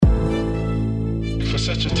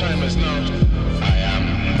such a time as now. I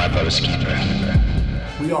am my brother's keeper.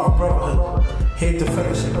 We are a brotherhood, here to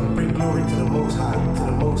fellowship and bring glory to the Most High,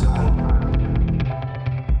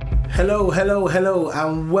 Hello,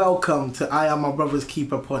 and welcome to I Am My Brother's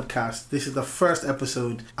Keeper podcast. This is the first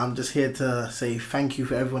episode. I'm just here to say thank you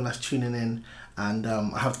for everyone that's tuning in. And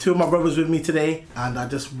I have two of my brothers with me today, and I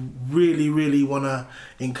just really want to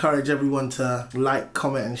encourage everyone to like,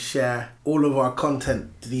 comment and share all of our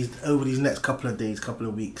content over these next couple of days, couple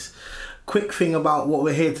of weeks. Quick thing about what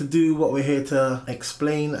we're here to do, what we're here to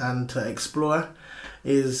explain and to explore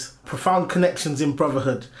is profound connections in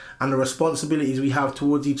brotherhood and the responsibilities we have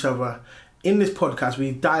towards each other. In this podcast,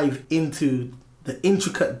 we dive into the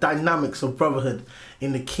intricate dynamics of brotherhood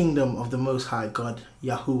in the kingdom of the Most High God,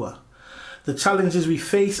 Yahuwah. The challenges we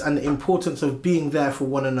face and the importance of being there for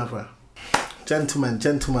one another.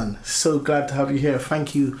 Gentlemen, so glad to have you here.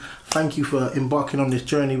 Thank you for embarking on this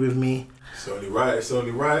journey with me. It's only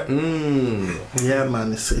right. Yeah,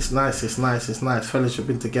 man, it's nice.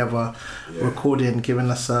 Fellowshipping together, recording, giving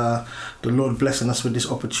us the Lord blessing us with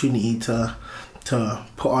this opportunity to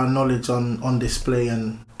put our knowledge on display.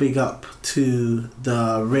 And big up to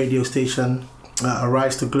the radio station,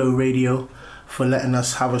 Arise to Glow Radio, for letting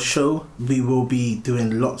us have a show. We will be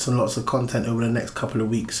doing lots and lots of content over the next couple of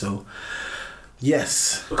weeks. So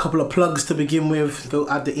yes, a couple of plugs to begin with. Go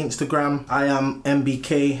add the Instagram, I am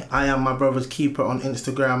MBK, I am my brother's keeper on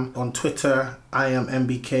Instagram. On Twitter, I am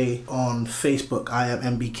MBK. On Facebook, I am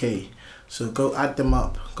MBK. So go add them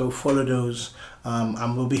up, go follow those,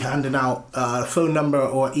 and we'll be handing out a phone number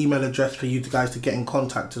or email address for you guys to get in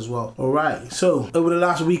contact as well. Alright, so over the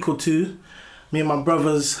last week or two, me and my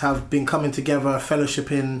brothers have been coming together,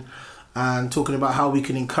 fellowshipping and talking about how we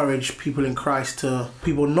can encourage people in Christ to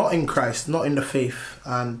people not in Christ, not in the faith,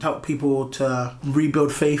 and help people to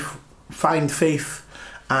rebuild faith, find faith,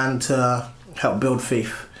 and to help build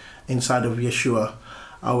faith inside of Yeshua,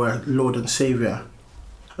 our Lord and Saviour.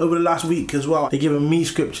 Over the last week as well, they've given me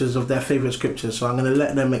scriptures of their favourite scriptures, so I'm going to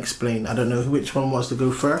let them explain. I don't know which one wants to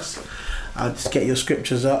go first. I'll just get your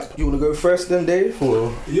scriptures up. You want to go first then, Dave?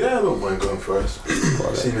 Or? Yeah, I don't mind going first.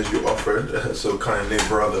 Seeing as you offered, so kindly,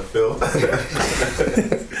 brother Phil.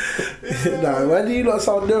 Nah, why do you not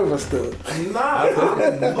sound nervous though? Nah, I'm not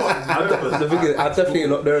nervous. The thing is, I'm definitely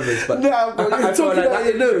not nervous, but nah, but you're talking about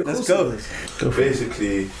your nose. Let's go.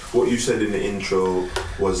 Basically, what you said in the intro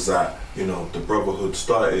was that, you know, the brotherhood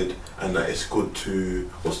started and that it's good to,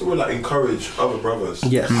 what's the word, like encourage other brothers out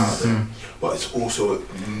there. But it's also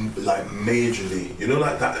like majorly, you know,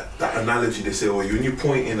 like that analogy they say, well, when you're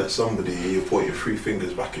pointing at somebody, you're pointing three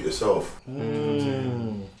fingers back at yourself.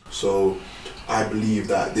 So I believe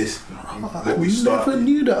that this, what we started, never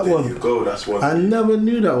knew that there one. You go, that's one. I never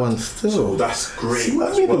knew that one still. So that's great. See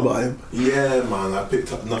what I mean about him? Yeah, man, I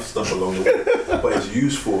picked up enough stuff along the way, but it's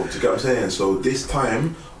useful. Do you get what I'm saying? So this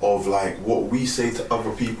time of like what we say to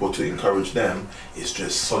other people to encourage them is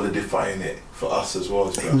just solidifying it for us as well.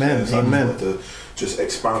 Do you know what I'm saying? So Amen. I wanted to just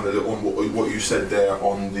expand a little on what you said there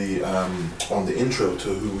on the intro to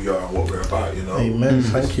who we are and what we're about. You know. Amen.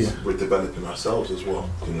 Thank you. We're developing ourselves as well.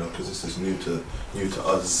 You know, because this is new to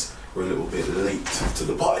us. We're a little bit late to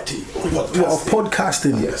the party. What of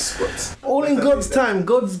podcasting? Yes, but all in God's time.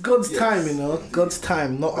 God's time, you know. God's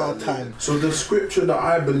time, not our time. So the scripture that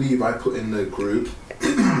I believe I put in the group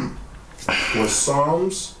was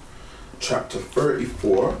Psalms chapter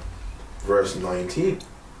 34 verse 19.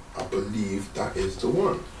 I believe that is the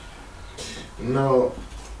one. Now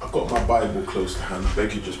I've got my Bible close to hand. I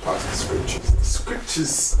beg you just pass the scriptures. The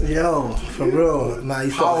scriptures. Yo, for real. Nah,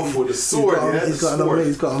 he's powerful. The sword. He's got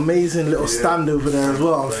an amazing little stand over there as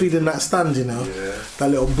well. I'm feeding that stand, you know. Yeah. That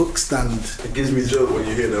little book stand. It gives me joy when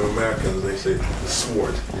you hear them Americans, they say the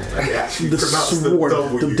sword. They actually The pronounce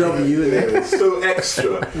sword. the W. Yeah. It's so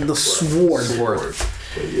extra. The sword.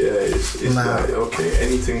 But yeah, it's like, okay,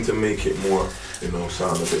 anything to make it more, you know,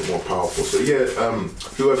 sound a bit more powerful. So yeah,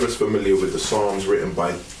 whoever's familiar with the Psalms written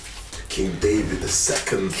by King David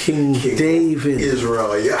II, King David, Israel,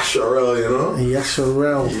 Yasharel, you know?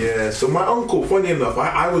 Yasharel. Yeah, so my uncle, funny enough,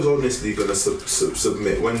 I was honestly going to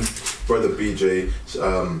submit when Brother BJ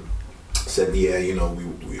said, yeah, you know,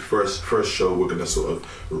 we first show, we're going to sort of,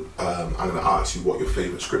 I'm going to ask you what your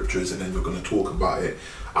favourite scripture is and then we're going to talk about it.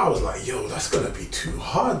 I was like, yo, that's going to be too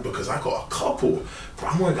hard because I got a couple.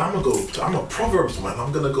 I'm a Proverbs man,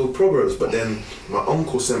 I'm going to go Proverbs. But then my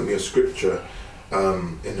uncle sent me a scripture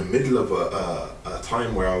in the middle of a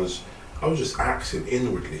time where I was just asking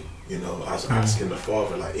inwardly, you know, I was asking the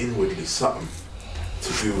Father like inwardly something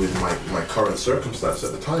to do with my current circumstance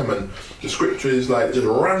at the time, and the scripture is like just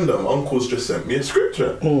random. Uncle's just sent me a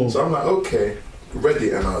scripture, so I'm like, okay, read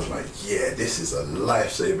it and I was like, yeah, this is a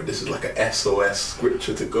lifesaver. This is like a SOS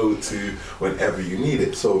scripture to go to whenever you need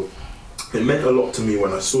it. So it meant a lot to me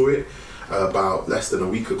when I saw it about less than a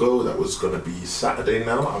week ago. That was going to be Saturday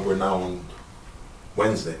now, and we're now on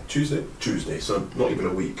Tuesday, so not even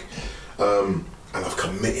a week. And I've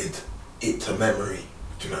committed it to memory.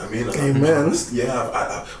 Do you know what I mean? Amen.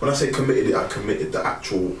 I when I say committed it, I committed the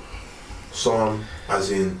actual psalm,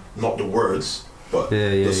 as in not the words, but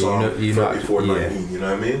the psalm 34:19. You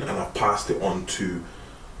know what I mean? And I've passed it on to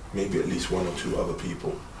maybe at least one or two other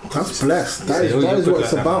people. That's blessed. That is what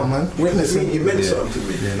it's about, man. Witnessing. It meant something to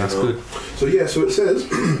me. Yeah, that's good. So it says,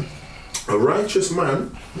 a righteous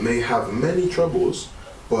man may have many troubles,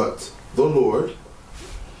 but the Lord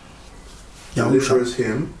delivers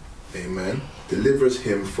him. Amen. Delivers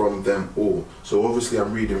him from them all. So obviously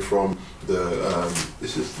I'm reading from the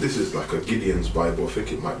this is like a Gideon's Bible. I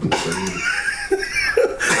think it might be the same.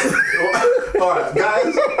 Alright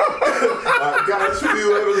guys, for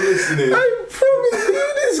whoever's listening, I promise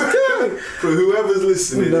you this guy. For whoever's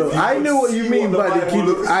listening, No, I know what you mean by the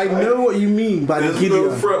Gideon. I know what you mean by the Gideon.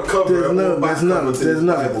 There's no front cover. There's none. There is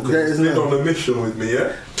none. none. On a mission with me,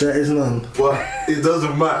 yeah. There is none. But it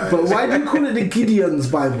doesn't matter. But why do you call it the Gideon's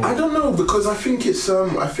Bible? I don't know, because I think it's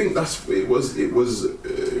I think it was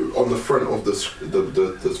on the front of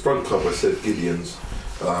the front cover said Gideon's.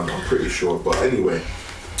 I'm pretty sure, but anyway,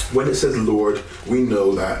 when it says Lord, we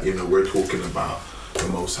know that we're talking about the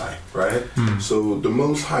Most High, right? So the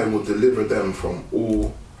Most High will deliver them from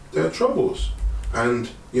all their troubles,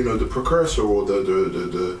 and the precursor or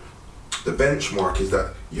the benchmark is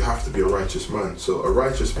that you have to be a righteous man. So a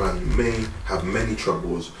righteous man may have many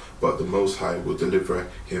troubles, but the Most High will deliver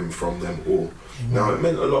him from them all. Now it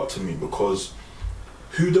meant a lot to me, because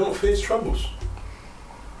who don't face troubles?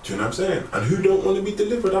 Do you know what I'm saying? And who don't want to be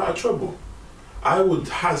delivered out of trouble? I would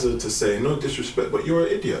hazard to say, no disrespect, but you're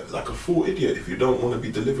an idiot, like a full idiot, if you don't want to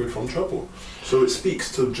be delivered from trouble. So it speaks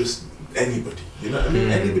to just anybody, you know what I mean?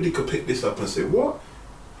 Anybody could pick this up and say, what?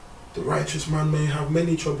 The righteous man may have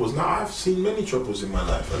many troubles. Now, I've seen many troubles in my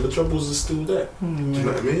life, and the troubles are still there. Do you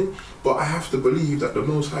know what I mean? But I have to believe that the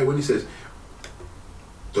Most High, when he says,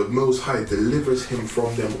 the Most High delivers him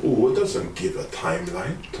from them all, it doesn't give a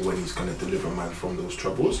timeline to when he's going to deliver man from those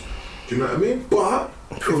troubles. Do you know what I mean? But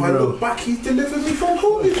if I look back, he's delivered me from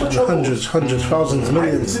whole heap of troubles. Hundreds, thousands,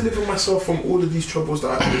 millions. I deliver myself from all of these troubles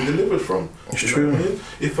that I've been delivered from. It's true. Know what I mean?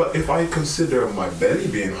 If I consider my belly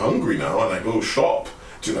being hungry now and I go shop,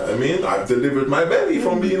 do you know what I mean? I've delivered my belly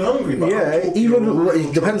from being hungry. But even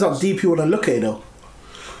it depends how deep you want to look at it, though.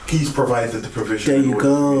 He's provided the provision. There you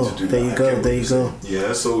go. There you go.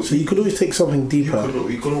 Yeah, so you could always take something deeper.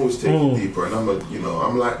 You can always take it deeper, and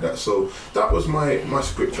I'm like that. So that was my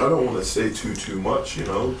scripture. I don't want to say too much. Have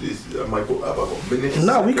I got minutes?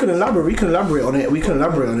 No, we can elaborate. We can elaborate on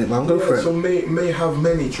it. Man. Go for it. So may have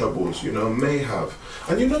many troubles. May have.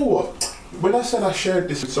 And you know what? When I said I shared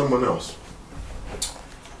this with someone else,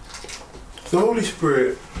 the Holy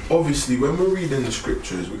Spirit, obviously, when we're reading the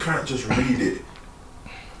scriptures, we can't just read it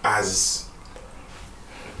as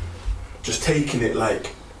just taking it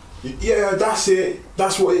like, yeah, that's it,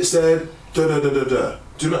 that's what it said, da da da da da.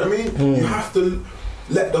 Do you know what I mean? You have to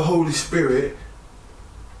let the Holy Spirit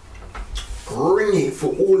bring it for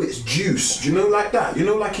all its juice. Do you know, like that?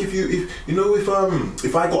 Like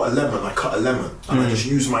if I got a lemon, I cut a lemon, and I just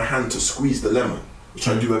use my hand to squeeze the lemon, which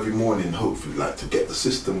I do every morning, hopefully, like to get the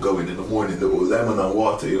system going in the morning, little lemon and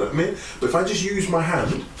water, you know what I mean? But if I just use my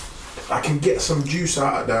hand, I can get some juice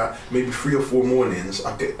out of that. Maybe 3 or 4 mornings,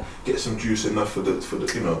 I get some juice enough for the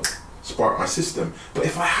spark my system. But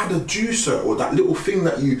if I had a juicer or that little thing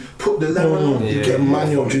that you put the lemon on, you get a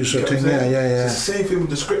manual juicer thing. Yeah. It's the same thing with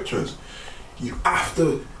the scriptures. You have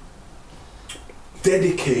to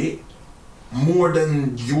dedicate more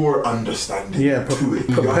than your understanding to it.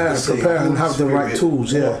 Prepare and have the right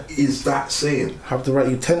tools. What is that saying? Have the right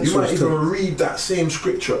utensils. You might even read that same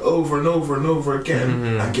scripture over and over and over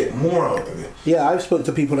again and get more out of it. Yeah, I've spoke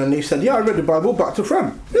to people and they said, yeah, I read the Bible back to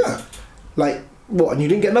front. Yeah. Like, what, and you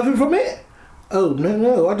didn't get nothing from it? Oh,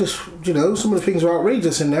 no, I just, some of the things are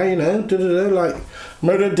outrageous in there, like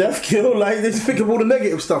murder, death, kill, like, they think of all the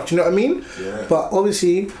negative stuff, do you know what I mean? Yeah. But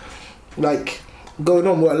obviously, like, going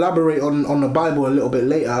on, we'll elaborate on the Bible a little bit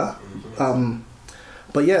later.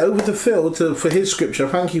 But yeah, over to Phil for his scripture.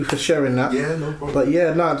 Thank you for sharing that. Yeah, no problem. But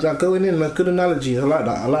yeah, going in, good analogy. I like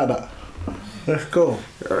that. Let's go.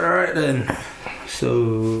 Alright then.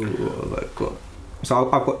 So, what have I got?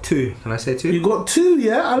 So I've got 2. Can I say 2? You got 2,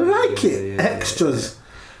 yeah? I like it. Extras. Yeah.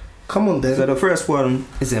 Come on then. So the first one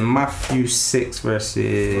is in Matthew 6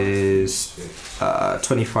 verses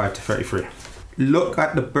 25 to 33. Look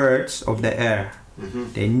at the birds of the air.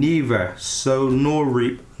 They neither sow nor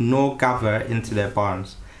reap nor gather into their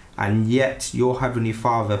barns, and yet your heavenly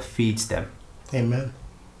Father feeds them. Amen.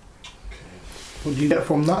 What do you get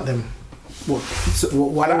from that then?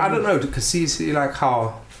 I don't know, because see like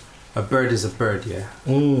how a bird is a bird, yeah?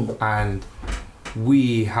 And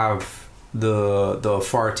we have the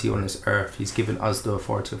authority on this earth. He's given us the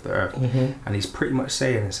authority of the earth. And he's pretty much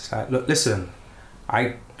saying this. It's like, look, listen,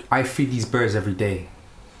 I feed these birds every day.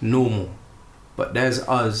 Normal. But there's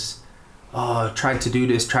us trying to do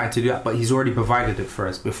this, trying to do that, but he's already provided it for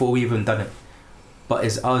us before we even done it. But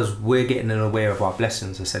it's us, we're getting in the way of our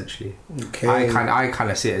blessings, essentially. Okay. I kind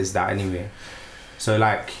of see it as that anyway. So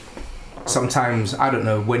like, sometimes, I don't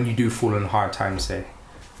know, when you do fall on hard times, say,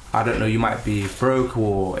 I don't know, you might be broke,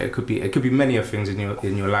 or it could be many of things in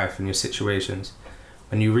your life, in your situations.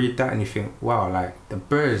 When you read that and you think, wow, like the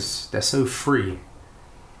birds, they're so free.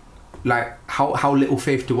 Like, how little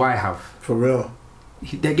faith do I have? For real.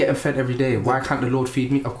 They're getting fed every day. Why can't the Lord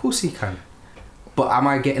feed me? Of course he can. But am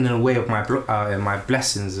I getting in the way of my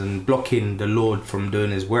blessings and blocking the Lord from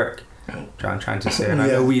doing his work? I'm trying to say. And I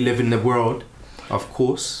know we live in the world, of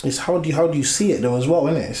course. It's how do you see it though as well,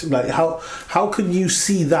 isn't it? It's like how can you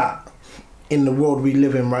see that in the world we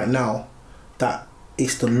live in right now, that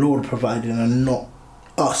it's the Lord providing and not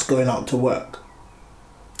us going out to work?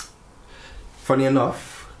 Funny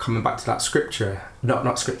enough, coming back to that scripture,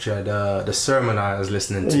 not scripture, the sermon I was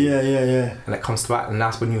listening to. Yeah. And it comes to that, and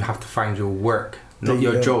that's when you have to find your work, not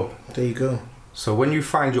your job. There you go. So when you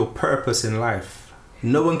find your purpose in life,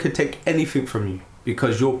 no one can take anything from you,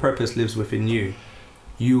 because your purpose lives within you.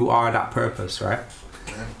 You are that purpose, right?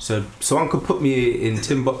 Yeah. So someone could put me in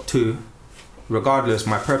Timbuktu, regardless,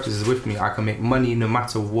 my purpose is with me. I can make money no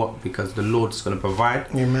matter what, because the Lord's going to provide.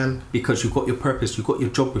 Amen. Because you've got your purpose, you've got your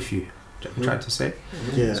job with you. I'm trying to say.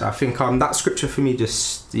 Yeah. So I think that scripture for me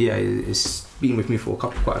just it's been with me for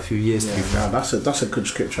quite a few years. Yeah, to be fair. That's a good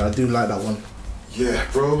scripture. I do like that one. Yeah,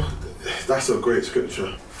 bro, that's a great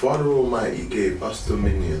scripture. Father Almighty gave us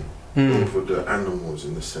dominion over the animals,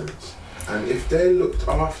 in a sense. And if they're looked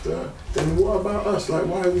after, then what about us? Like,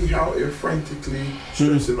 why are we out here frantically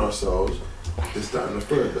stressing ourselves? This, that, and the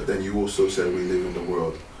third. But then you also said we live in the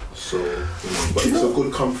world. So, but it's a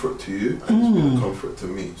good comfort to you, and it's been a comfort to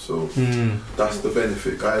me. So that's the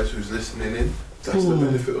benefit, guys, who's listening in. That's the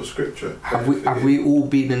benefit of scripture. Have we all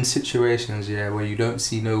been in situations, where you don't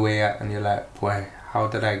see no way out, and you're like, boy, how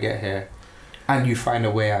did I get here? And you find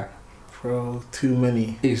a way out. Bro, too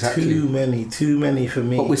many. Exactly. Too many for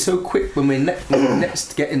me. But we're so quick when we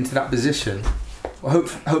next get into that position. Well,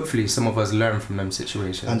 hopefully some of us learn from them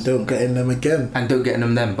situations and don't get in them again.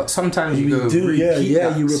 But sometimes you go do, repeat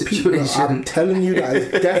you repeat situation. I'm telling you, that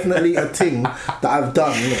is definitely a thing that I've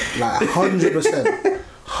done. Like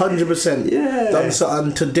 100%. Yeah. Done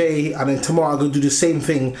something today, and then tomorrow I go do the same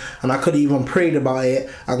thing, and I could have even prayed about it,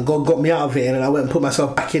 and God got me out of it, and then I went and put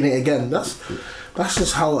myself back in it again. That's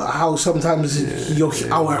just how sometimes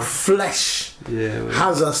our flesh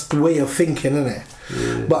has us the way of thinking, innit?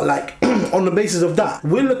 Yeah. But like on the basis of that,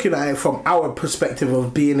 we're looking at it from our perspective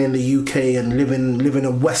of being in the UK and living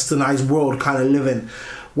a westernized world kind of living.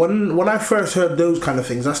 When I first heard those kind of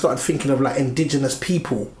things, I started thinking of like indigenous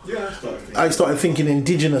people. Yeah, I started thinking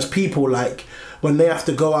indigenous people, like when they have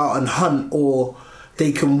to go out and hunt, or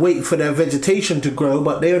they can wait for their vegetation to grow,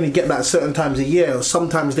 but they only get that certain times a year. Or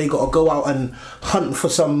sometimes they got to go out and hunt for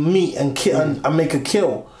some meat and and make a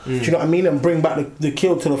kill. Do you know what I mean? And bring back the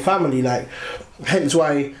kill to the family. Like, hence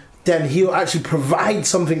why then he'll actually provide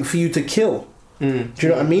something for you to kill. Do you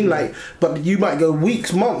know what I mean? Like, but you might go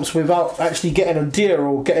weeks, months without actually getting a deer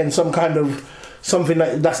or getting some kind of something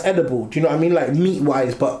like that's edible. Do you know what I mean? Like meat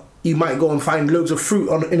wise, but you might go and find loads of fruit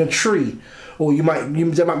in a tree. Or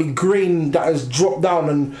there might be grain that has dropped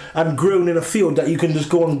down and grown in a field that you can just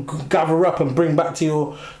go and gather up and bring back to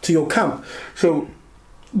your camp. So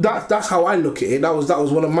that's how I look at it. That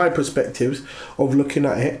was one of my perspectives of looking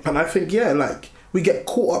at it. And I think like we get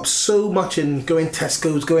caught up so much in going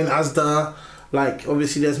Tesco's, going Asda. Like,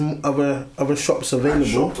 obviously there's other shops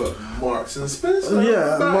available. I shop at Marks and Spencer.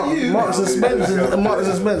 Yeah, Marks and Spencer.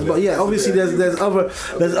 But yeah, obviously there's other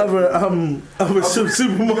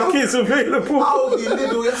supermarkets available.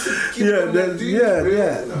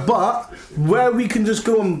 Yeah. But where we can just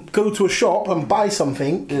go to a shop and buy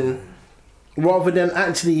something, rather than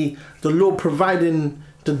actually the Lord providing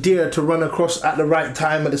the deer to run across at the right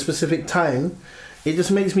time at a specific time, it just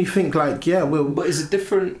makes me think like, But is it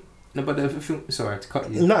different? No, but sorry to cut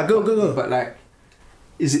you. No, go. But like,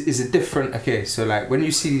 is it different? Okay, so like when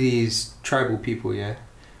you see these tribal people,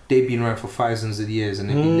 they've been around for thousands of years and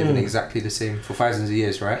they've been living exactly the same for thousands of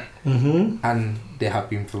years, right? And they have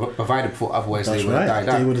been provided for, otherwise they would have died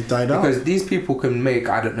out. They would have died out. Because these people can make,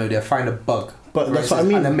 I don't know, they'll find a bug. But that's what I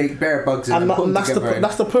mean. And then make bare bugs and then put them together.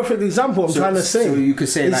 That's the perfect example I'm trying to say. So you could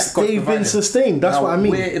say like God they've been sustained. That's now, what I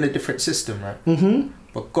mean. We're in a different system, right?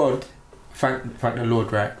 But God, thank the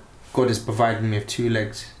Lord, right? God has provided me with 2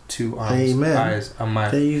 legs, 2 arms, eyes, and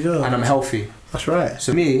mind. There you go. And I'm healthy. That's right.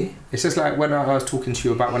 So me, it's just like when I was talking to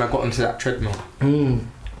you about when I got onto that treadmill. And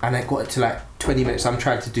I got it to like 20 minutes. I'm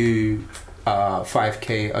trying to do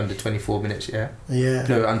 5k under 24 minutes, yeah? Yeah.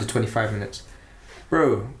 No, under 25 minutes.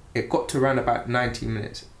 Bro, it got to around about 90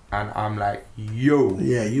 minutes and I'm like, yo.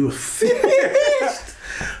 Yeah, you were finished.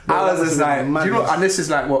 I was just like, do you know, and this is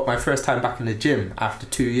like what, my first time back in the gym after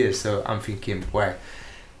 2 years, so I'm thinking, boy.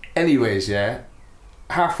 Anyways, yeah,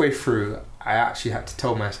 halfway through, I actually had to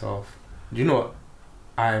tell myself, you know what,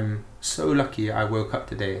 I'm so lucky I woke up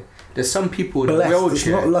today. There's some people in a wheelchair. It's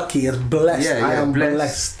not lucky, it's blessed. Yeah, I am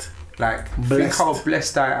blessed. Like, think how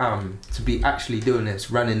blessed I am to be actually doing this,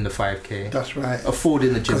 running the 5k. That's right.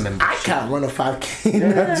 Affording the gym membership. I can't run a 5k.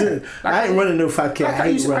 Yeah. Like, I ain't running no 5k. Like I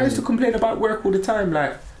used to complain about work all the time.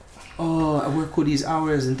 Like, oh, I work all these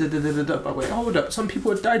hours and da-da-da-da-da. But wait, hold up. Some people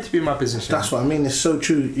have died to be in my position. That's what I mean. It's so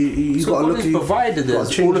true. You got to look at it. Provided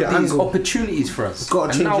us all of these opportunities for us.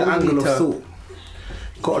 Got to change your angle of thought.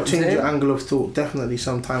 Got to change your angle of thought, definitely,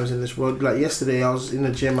 sometimes in this world. Like yesterday I was in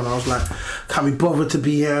the gym and I was like, can't be bothered to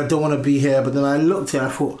be here, I don't want to be here. But then I looked here, I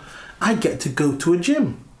thought, I get to go to a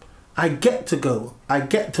gym. I get to go. I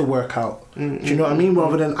get to work out. Do you know what I mean?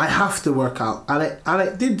 Rather than I have to work out. And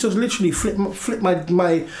it did just literally flip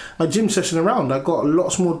my gym session around. I got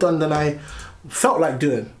lots more done than I felt like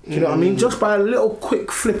doing. Do you know what I mean? Just by a little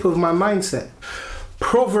quick flip of my mindset.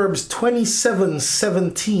 Proverbs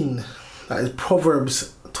 27:17. That is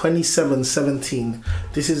Proverbs 27:17.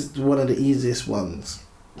 This is one of the easiest ones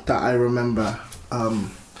that I remember.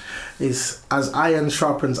 Is as iron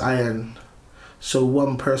sharpens iron, so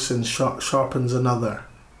one person sharpens another.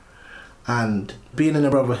 And being in a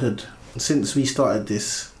brotherhood, since we started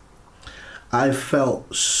this, I've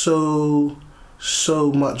felt so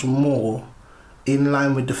much more in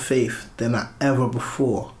line with the faith than ever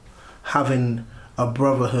before. Having a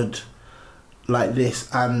brotherhood like this,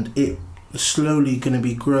 and it slowly going to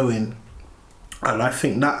be growing. And I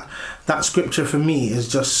think that scripture for me is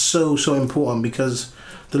just so important, because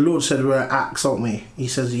the Lord said we're an axe, aren't we? He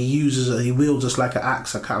says he wields us like an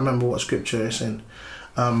axe. I can't remember what scripture it's in.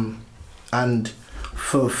 And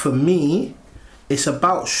for me, it's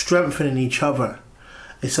about strengthening each other.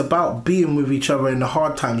 It's about being with each other in the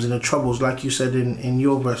hard times, in the troubles, like you said in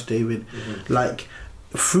your verse, David. Like,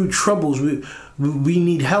 through troubles, we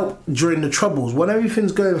need help during the troubles. When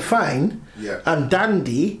everything's going fine and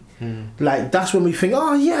dandy, like, that's when we think,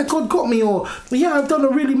 oh yeah, God got me, or yeah, I've done a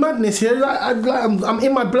really madness here. I'm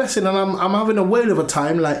in my blessing and I'm having a whale of a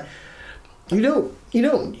time. Like, you know,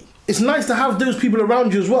 it's nice to have those people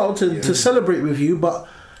around you as well to celebrate with you. But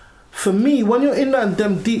for me, when you're in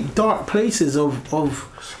them deep dark places of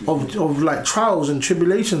like trials and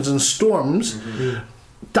tribulations and storms,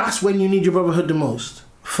 that's when you need your brotherhood the most.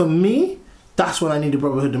 For me, that's when I need the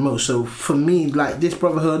brotherhood the most. So for me, like, this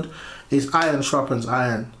brotherhood is iron sharpens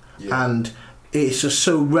iron, and it's just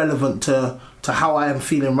so relevant to how I am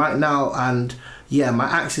feeling right now. And yeah, my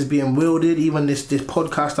axe is being wielded. Even this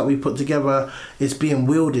podcast that we put together is being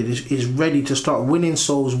wielded, is ready to start winning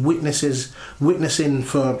souls, witnessing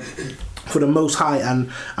for the Most High,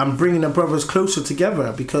 and bringing the brothers closer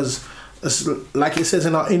together, because it's, like it says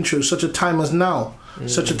in our intro, such a time as now.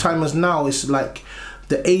 Such a time as now. It's like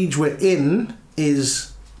the age we're in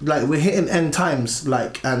is like we're hitting end times.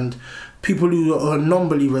 Like, and people who are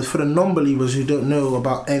non-believers, for the non-believers who don't know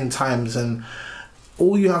about end times, and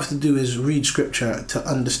all you have to do is read scripture to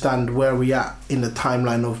understand where we are in the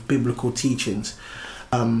timeline of biblical teachings,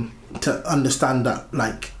 to understand that,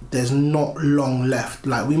 like, there's not long left.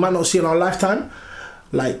 Like, we might not see in our lifetime,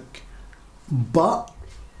 like, but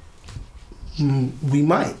we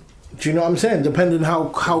might. Do you know what I'm saying? Depending how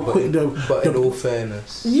quick But in all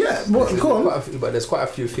fairness, yeah. But go on. But there's quite a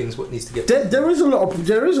few things what needs to get. There is a lot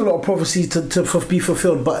of prophecy to be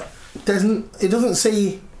fulfilled, but it doesn't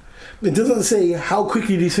say how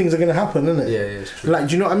quickly these things are going to happen, isn't it? Yeah, it's true. Like,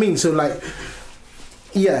 do you know what I mean? So, like,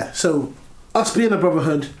 yeah. So us being a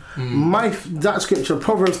brotherhood, that scripture,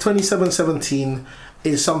 Proverbs 27:17,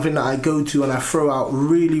 is something that I go to and I throw out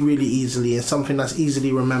really, really easily. It's something that's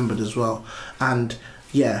easily remembered as well. And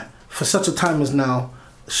yeah, for such a time as now,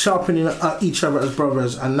 sharpening each other as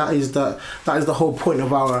brothers, and that is the whole point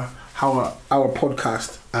of our our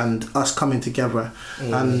podcast and us coming together,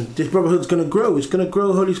 and this brotherhood's gonna grow. It's gonna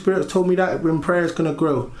grow. Holy Spirit told me that in prayer it's gonna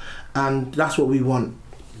grow, and that's what we want.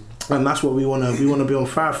 And that's what we want to. We want to be on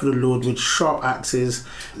fire for the Lord with sharp axes.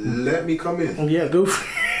 Let me come in. Yeah, go for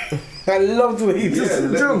it. I love the way you just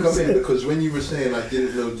let me come in, because when you were saying I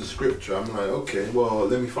didn't know the scripture, I'm like, okay, well,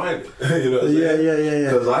 let me find it. You know what I'm saying?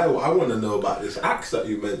 Yeah. Because I want to know about this axe that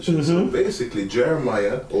you mentioned. So basically,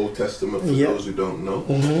 Jeremiah, Old Testament, for those who don't know,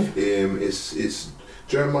 it's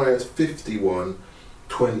Jeremiah 51.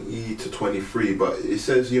 20 to 23, but it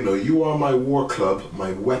says, you know, you are my war club,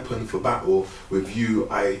 my weapon for battle. With you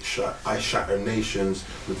I shatter nations.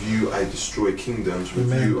 With you I destroy kingdoms.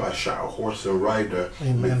 With you I shatter horse and rider.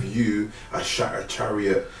 With you I shatter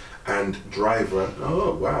chariot and driver.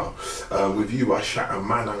 Oh wow. With you I shatter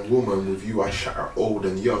man and woman. With you I shatter old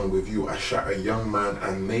and young. With you I shatter young man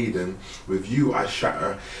and maiden. With you I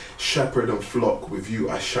shatter shepherd and flock. With you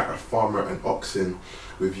I shatter farmer and oxen.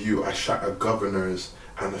 With you I shatter governors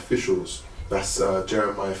and officials. That's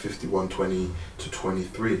Jeremiah 51, 20 to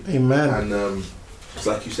 23. Amen. And it's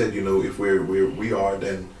like you said, you know, if we are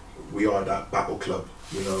that battle club.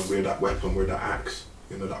 You know, we're that weapon, we're that axe.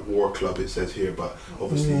 You know, that war club, it says here, but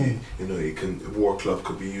obviously, you know, war club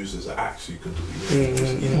could be used as an axe. You could do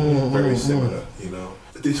very similar. You know,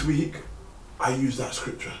 this week I use that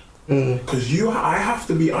scripture because I have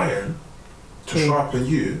to be iron to sharpen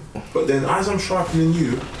you, but then as I'm sharpening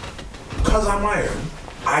you, because I'm iron,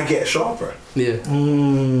 I get sharper. Yeah.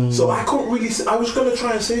 So I couldn't really. I was gonna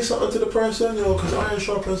try and say something to the person, you know, because iron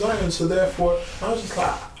sharpens iron. So therefore, I was just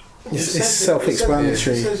like, it's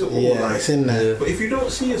self-explanatory. It says it all, yeah, like, it's in there. But if you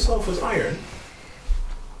don't see yourself as iron,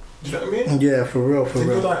 do you know what I mean? Yeah, for real.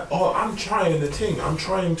 You're like, oh, I'm trying the thing. I'm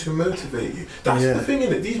trying to motivate you. That's the thing,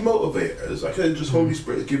 innit? These motivators, like just Holy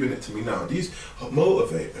Spirit is giving it to me now. These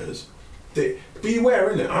motivators.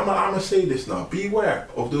 Beware, innit? I'm gonna say this now. Beware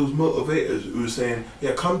of those motivators who are saying,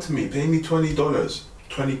 yeah, come to me, pay me $20,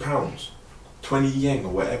 £20, 20 yen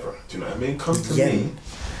or whatever. Do you know what I mean? Come to me.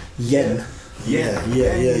 Yen. Yeah.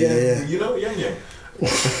 You know, yen.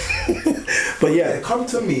 But yeah, come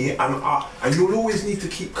to me and you'll always need to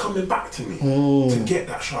keep coming back to me to get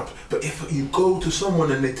that sharp. But if you go to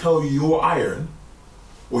someone and they tell you you're iron,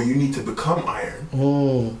 or you need to become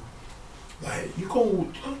iron, like you go,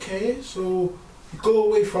 okay, so you go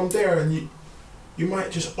away from there and you might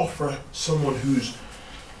just offer someone who's,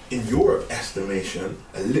 in your estimation,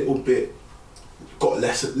 a little bit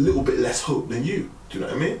less hope than you. Do you know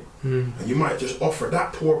what I mean? And you might just offer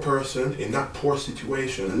that poor person in that poor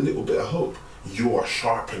situation a little bit of hope. You're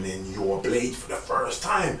sharpening your blade for the first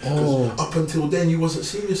time, because up until then you wasn't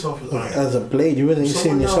seeing yourself as iron. As a blade, you wasn't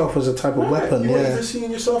seeing yourself as a type of weapon. You weren't even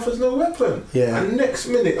seeing yourself as no weapon. Yeah. And next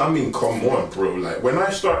minute, I mean, come on, bro. Like when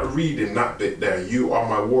I started reading that bit there, you are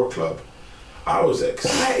my war club. I was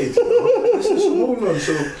excited. I said, so hold on.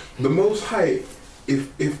 So the Most High,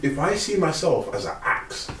 if I see myself as an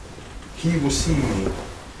axe, He will see me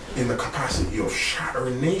in the capacity of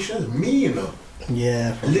shattering nations. Me, you know.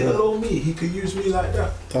 Yeah. Little old me, He could use me like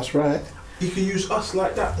that. That's right. He could use us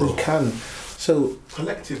like that, bro. He can. So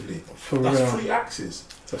collectively, that's real. 3 axes.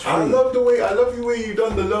 That's I love the way you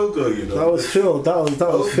done the logo. You know. That was Phil. That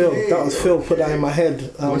was Phil. Yeah. That was Phil. Put that in my head.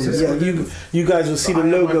 You guys will see the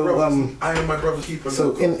logo. I am my brother's keeper. So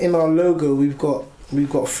logo. in our logo, we've got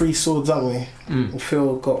 3 swords, haven't we?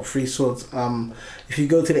 Phil got 3 swords. If you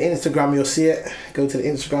go to the Instagram, you'll see it. Go to the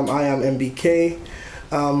Instagram. I am MBK.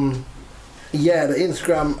 The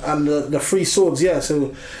Instagram and the 3 swords. Yeah.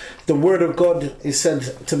 So the word of God is said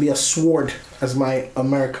to be a sword, as my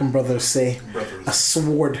American brothers say. A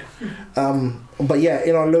sword. But yeah,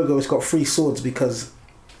 in our logo, it's got 3 swords because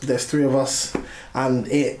there's 3 of us, and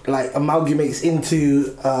it like amalgamates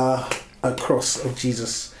into a cross of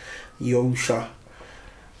Jesus, Yahusha.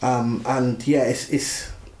 And yeah, it's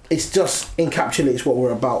just encapsulates what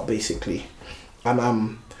we're about basically.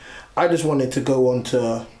 And I just wanted to go on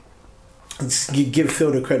to give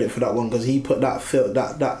Phil the credit for that one, because he put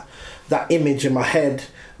that image in my head.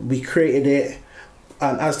 We created it,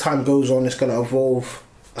 and as time goes on, it's going to evolve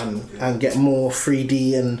and get more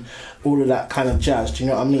 3D and all of that kind of jazz. Do you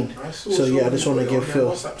know what I mean? I just want to give Phil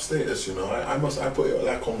WhatsApp status. You know, I put it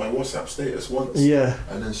like on my WhatsApp status once. Yeah.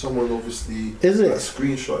 And then someone obviously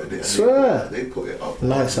screenshotted it. And swear. They put it up.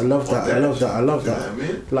 Nice. I love that. I love that. You know what I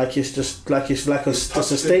mean? Like it's just a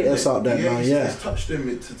status out there now. Yeah. It's touched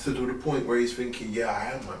him to the point where he's thinking, yeah,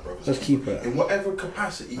 I am my brother's keeper. In whatever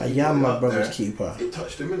capacity. I am my brother's keeper. It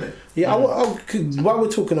touched him, innit? Yeah. While we're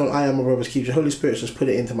talking on I am my brother's keeper, the Holy Spirit just put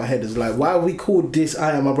it into my head. It's like, why have we called this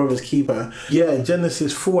I am my brother's keeper? Yeah.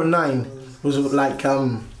 Genesis 4:9 was like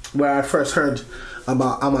where I first heard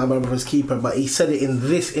about "Am I my brother's keeper," but he said it in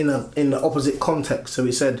the opposite context. So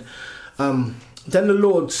he said, "Then the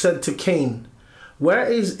Lord said to Cain, 'Where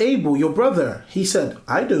is Abel, your brother?' He said,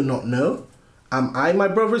 'I do not know. Am I my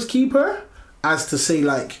brother's keeper?'" As to say,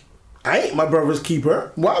 like, I ain't my brother's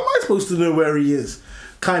keeper. Why am I supposed to know where he is?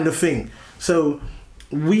 Kind of thing. So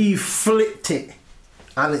we flipped it,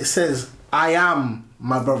 and it says, "I am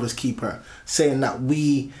my brother's keeper," saying that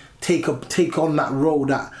we take on that role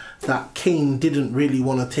that Cain didn't really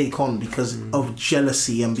want to take on because of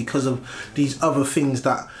jealousy and because of these other things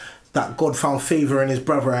that God found favor in his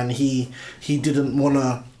brother, and he didn't want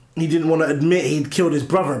to admit he'd killed his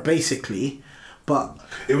brother, basically. But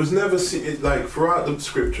it was never like throughout the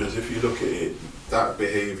scriptures, if you look at it, that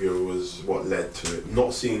behavior was what led to it.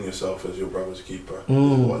 Not seeing yourself as your brother's keeper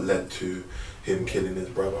is what led to him killing his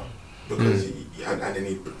brother. Because and then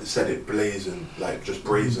he said it blazing, like just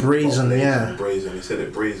brazen. Brazen, yeah. Brazen. He said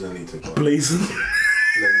it brazenly to God. Blazing. He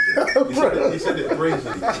said it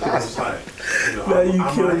brazenly to the Most High. You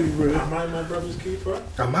kill me, bro. Am I my brother's keeper?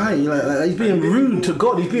 Am I? Like he's being rude to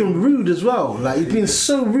God. He's being rude as well. Like he's being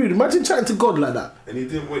so rude. Imagine chatting to God like that. And he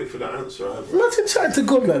didn't wait for the answer either. Imagine chatting to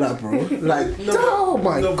God like that, bro. Like, oh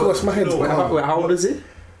my gosh, my head's Wait, how old is he?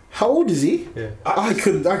 How old is he? Yeah. I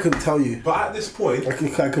couldn't tell you. But at this point, I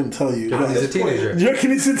couldn't tell you. He's a teenager. You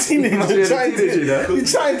reckon he's a teenager? You're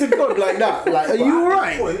trying to God like that. Like, are you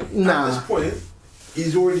alright? Nah. At this point,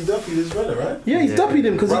 he's already duppied his brother, right? Yeah, he's duppied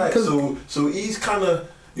him because so he's kind of,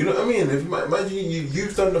 you know what I mean? Imagine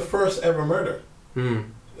you've done the first ever murder.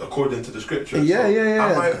 According to the scripture. Yeah.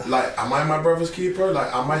 Am I my brother's keeper?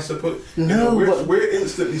 Like, am I supposed? No, we're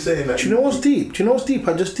instantly saying that. Do you know what's deep?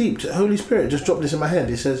 I just deeped. Holy Spirit just dropped this in my head.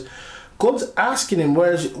 It says, God's asking him,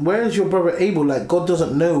 where's your brother Abel? Like, God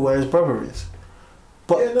doesn't know where his brother is.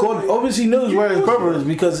 But God obviously knows where his brother is,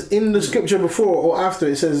 because in the scripture before or after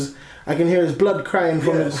it says, I can hear his blood crying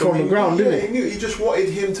from the ground, didn't it? He knew. He just wanted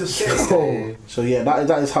him to say. So yeah,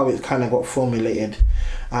 that is how it kind of got formulated,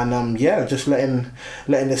 and just letting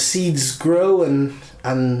the seeds grow and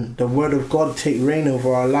the word of God take reign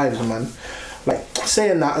over our lives, man. Like,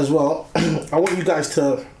 saying that as well, I want you guys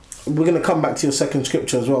to. We're gonna come back to your second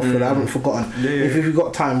scripture as well, Fred. I haven't forgotten. Yeah. If we've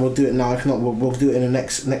got time, we'll do it now. If not, we'll do it in the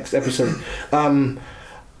next episode.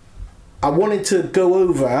 I wanted to go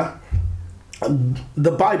over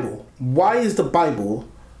the Bible. Why is the Bible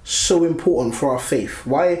so important for our faith?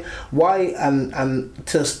 Why and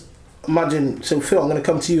just imagine. So Phil, I'm going to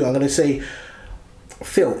come to you. I'm going to say,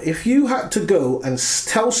 Phil, if you had to go and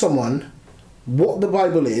tell someone what the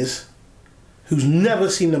Bible is, who's never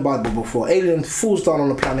seen the Bible before, alien falls down on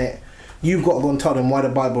the planet, you've got to go and tell them why the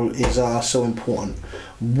Bible is so important.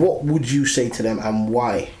 What would you say to them and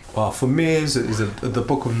why? Well, for me, it's the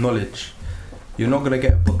book of knowledge. You're not going to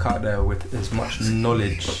get a book out there with as much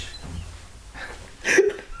knowledge.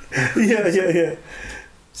 Yeah.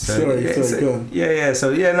 Sorry, go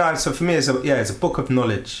on. So for me, it's a book of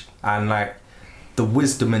knowledge, and like the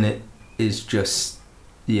wisdom in it is just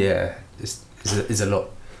is a lot.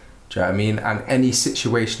 Do you know what I mean? And any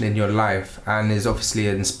situation in your life, and is obviously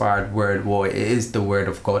an inspired word. Well, it is the word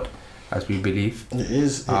of God, as we believe. It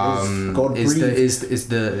is God breathed. Is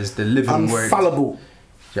the living word. Infallible.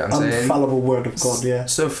 Do you know what I'm saying? Infallible word of God. Yeah.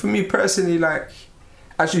 So for me personally, like,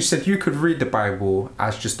 as you said, you could read the Bible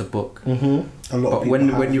as just a book. Mm-hmm. A lot but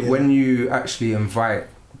of people when you actually invite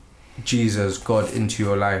Jesus, God, into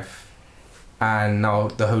your life, and now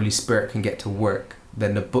the Holy Spirit can get to work,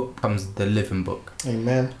 then the book becomes the living book.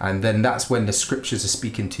 Amen. And then that's when the scriptures are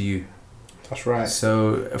speaking to you. That's right.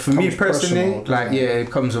 So for me personally, it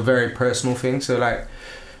becomes a very personal thing. So like,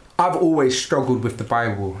 I've always struggled with the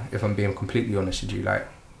Bible, if I'm being completely honest with you. Like,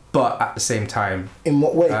 but at the same time, in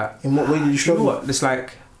what way? In what way did you struggle? You know what? It's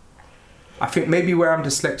like, I think maybe where I'm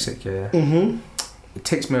dyslexic, it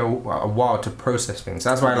takes me a while to process things.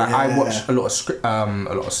 That's why I watch a lot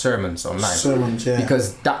of sermons online.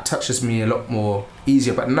 Because that touches me a lot more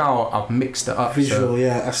easier. But now I've mixed it up. Visual,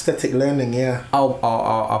 aesthetic learning,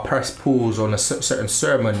 I'll press pause on a certain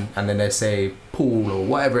sermon, and then they say Paul or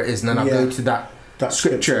whatever it is, and then I'll go to that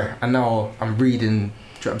scripture, and now I'm reading.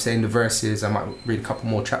 Do you know what I'm saying? The verses. I might read a couple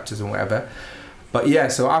more chapters and whatever. But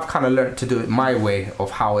so I've kind of learned to do it my way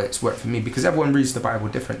of how it's worked for me, because everyone reads the Bible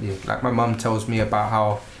differently. Like, my mum tells me about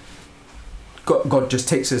how God just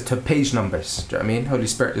takes us to page numbers. Do you know what I mean? Holy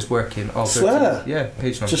Spirit is working. Swear?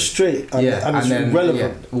 Page numbers. Just straight. And it's then,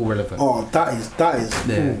 relevant. All relevant. Oh, that is.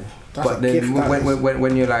 Yeah. Ooh, that's but then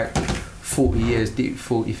when you're like 40 years deep,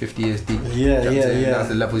 40, 50 years deep. That's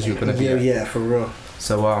the levels you're going to be at. Yeah, for real.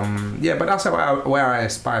 So, but that's where I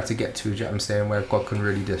aspire to get to, do you know what I'm saying? Where God can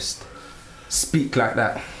really just speak like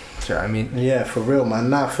that. Do you know what I mean? Yeah, for real, man.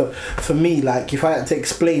 Now, for me, like, if I had to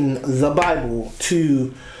explain the Bible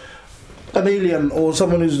to an alien or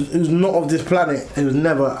someone who's not of this planet,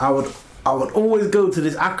 I would always go to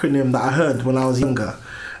this acronym that I heard when I was younger,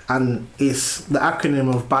 and it's the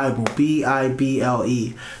acronym of Bible,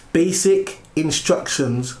 BIBLE, Basic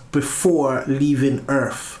Instructions Before Leaving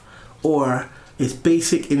Earth, or it's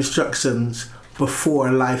Basic Instructions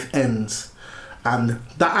Before Life Ends. And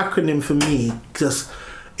that acronym for me just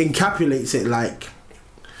encapsulates it, like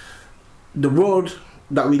the world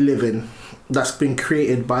that we live in, that's been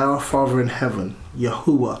created by our Father in heaven,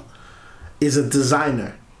 Yahuwah, is a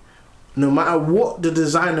designer. No matter what the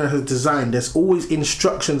designer has designed, there's always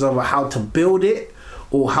instructions over how to build it,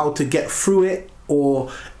 or how to get through it,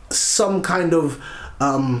 or some kind of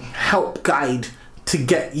help guide to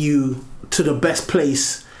get you to the best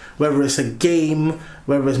place, whether it's a game,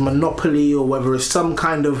 whether it's Monopoly, or whether it's some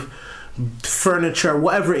kind of furniture,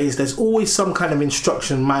 whatever it is. There's always some kind of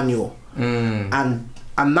instruction manual.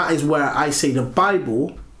 And that is where I say the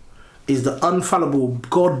Bible is the infallible,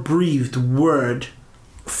 God-breathed word,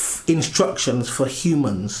 instructions for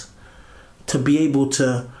humans to be able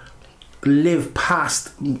to live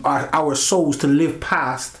past our souls, to live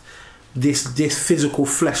past this physical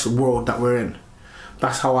flesh world that we're in.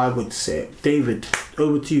 That's how I would say it. David,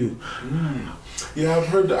 over to you. Yeah, I've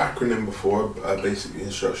heard the acronym before, basic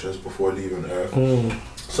instructions before leaving Earth.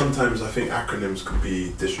 Sometimes I think acronyms could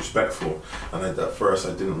be disrespectful, and at first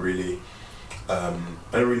I didn't really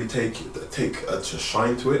take to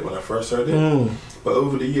shine to it when I first heard it. But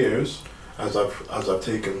over the years, as I've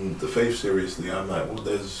taken the faith seriously, I'm like, well,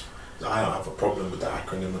 I don't have a problem with the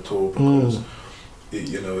acronym at all, because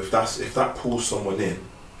if that pulls someone in,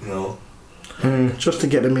 just to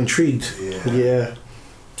get them intrigued. Yeah.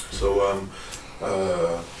 So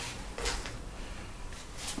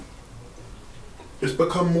it's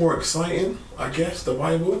become more exciting, I guess, the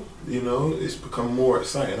Bible. It's become more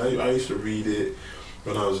exciting. I used to read it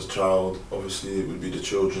when I was a child. Obviously, it would be the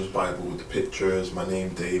children's Bible with the pictures. My name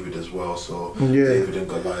David as well. So David and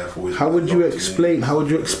Goliath always. How would you explain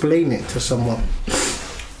it to someone?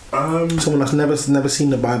 Someone that's never seen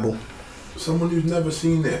the Bible. Someone who's never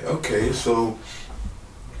seen it. Okay, so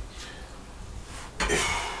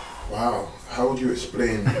wow. How would you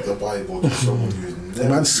explain the Bible to someone who's never? The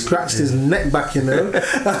man scratched his neck back,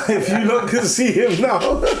 if you lot could see him now.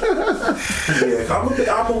 Yeah, I'm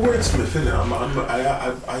a wordsmith, innit?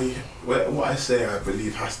 What I say, I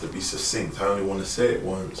believe, has to be succinct. I only want to say it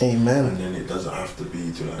once. Amen. And then it doesn't have to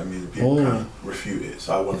be. Do you know what I mean? People can't refute it,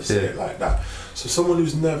 so I want to say it like that. So someone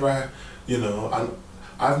who's never,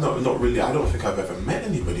 I've not really. I don't think I've ever met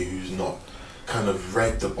anybody who's not kind of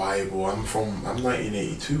read the Bible. I'm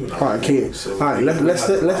 1982. And alright, okay. Alright,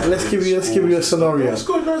 let's give you a scenario. That's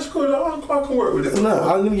good. I can work with it. No,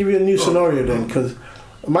 I'm gonna give you a new scenario then, because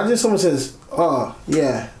imagine someone says,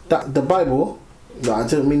 that the Bible, that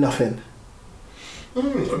didn't mean nothing.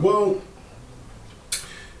 Well,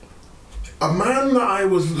 a man that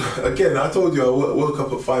I told you I woke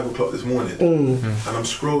up at 5 o'clock this morning, and I'm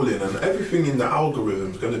scrolling, and everything in the algorithm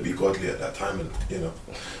is going to be godly at that time,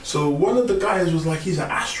 So one of the guys was like, he's an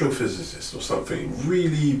astrophysicist or something,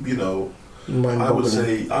 really, I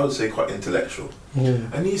would say quite intellectual.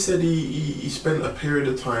 And he said he spent a period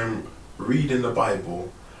of time reading the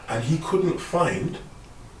Bible, and he couldn't find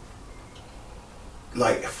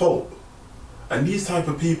fault. And these type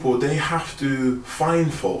of people, they have to find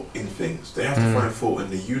fault in things. They have to find fault in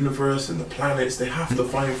the universe, in the planets. They have to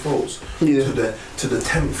find faults to the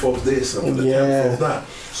 10th of this and the 10th of that.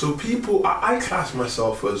 So people, I class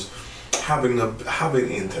myself as having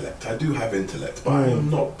intellect. I do have intellect, but I am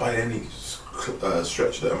not by any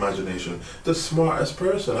stretch of the imagination the smartest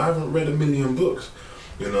person. I haven't read 1 million books,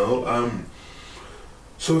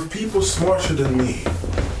 So if people smarter than me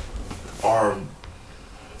are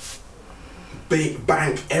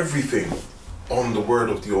bank everything on the word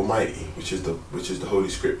of the Almighty, which is the Holy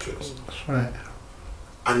Scriptures. That's right.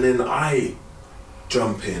 And then I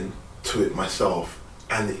jump in to it myself,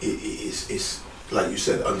 and it's like you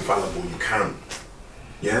said, infallible. You can't.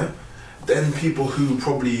 Yeah. Then people who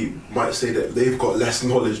probably might say that they've got less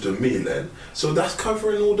knowledge than me. Then so that's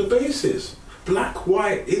covering all the bases. Black,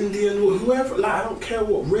 white, Indian, whoever. I don't care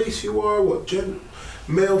what race you are, what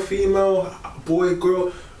male, female, boy,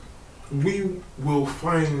 girl. We will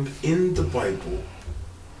find in the Bible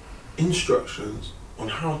instructions on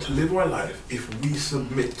how to live our life if we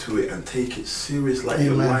submit to it and take it serious, like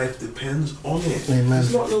your life depends on it. Amen.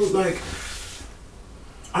 It's not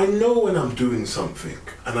I know when I'm doing something,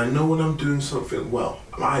 and I know when I'm doing something well.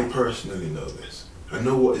 I personally know this. I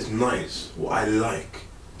know what is nice, what I like.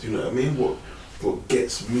 Do you know what I mean? what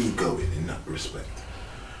gets me going in that respect.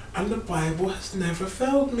 And the Bible has never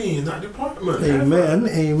failed me in that department. Amen,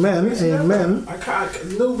 amen, amen. I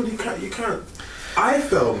can't. Nobody can. You can't. I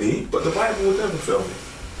fail me, but the Bible will never fail me.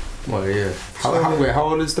 Well, yeah. How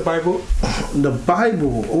old is the Bible? The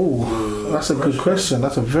Bible. Oh, that's a good question.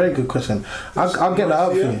 That's a very good question. I'll get that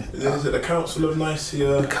up for you. Is it the Council of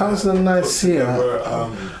Nicaea? The Council of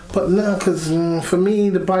Nicaea. But no, because for me,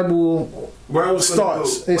 the Bible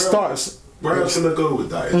starts. It starts. Where I was going to go with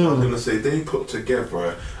that is I'm going to say they put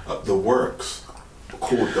together the works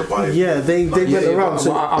called the Bible. Yeah, they went around.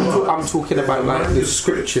 So I'm talking about like the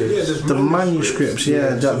scriptures, the manuscripts.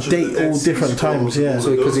 Yeah, that date all different times. Yeah,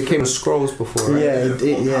 so because it came in scrolls before. Right? Yeah,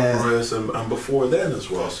 and before then as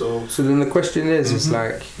well. So then the question is, it's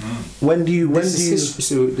like,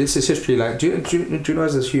 this is history. Like, do you know,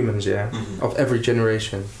 as humans, of every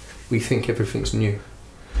generation, we think everything's new.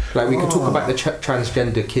 Like, we could talk about the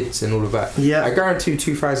transgender kids and all of that. Yeah. I guarantee you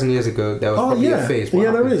 2,000 years ago, there was probably a phase.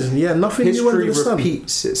 Yeah, there is. Yeah, nothing new under the sun. History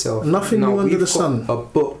repeats itself. Nothing new under the sun. A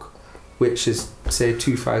book which is, say,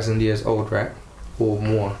 2,000 years old, right? Or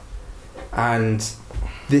more. And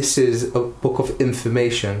this is a book of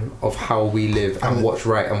information of how we live and what's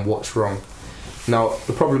right and what's wrong. Now,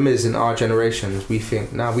 the problem is, in our generations, we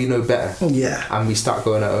think, we know better. Yeah. And we start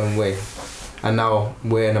going our own way. And now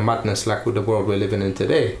we're in a madness like with the world we're living in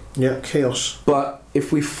today. Yeah, chaos. But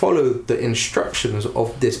if we follow the instructions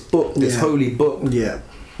of this book, this holy book,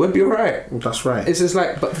 we'll be alright. That's right. It's just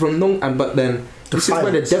like, but then this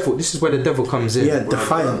is where the devil comes in. Yeah,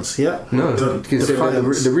 defiance. Yeah. No, because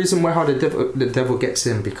the reason why how the devil gets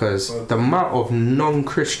in, because the amount of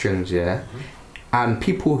non-Christians, and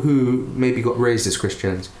people who maybe got raised as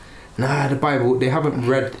Christians. The Bible, they haven't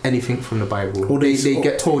read anything from the Bible. Or they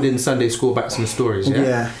get told in Sunday school about some stories, do you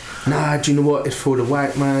know what? It's for the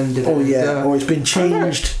white man. Or it's been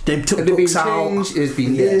changed. They took books out. It's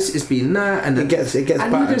been this, it's been that, and it gets and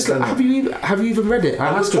better. Just like, have you even read it?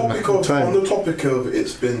 On the topic of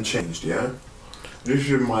it's been changed, this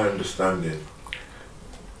is my understanding.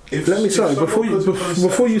 Before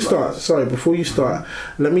you start,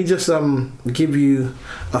 let me just give you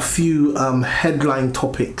a few headline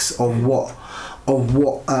topics of what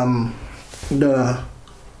the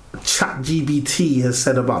ChatGPT has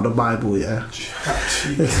said about the Bible.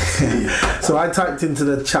 So I typed into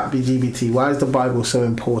the ChatGPT, why is the Bible so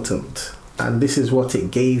important? And this is what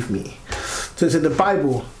it gave me. So it said the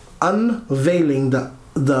Bible, unveiling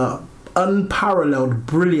the unparalleled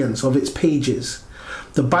brilliance of its pages.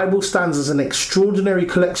 The Bible stands as an extraordinary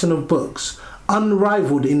collection of books,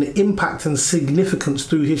 unrivaled in impact and significance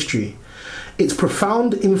through history. Its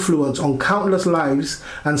profound influence on countless lives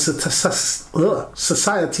and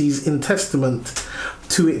societies in testament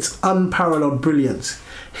to its unparalleled brilliance.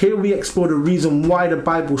 Here we explore the reason why the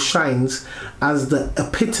Bible shines as the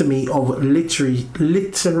epitome of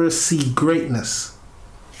literacy greatness.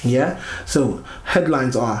 So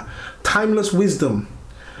headlines are timeless wisdom,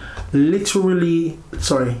 literal,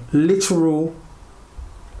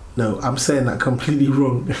 no, I'm saying that completely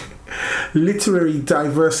wrong. Literary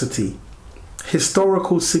diversity,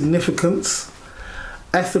 historical significance,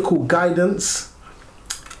 ethical guidance,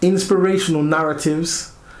 inspirational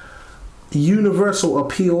narratives, universal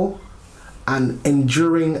appeal, and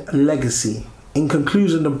enduring legacy. In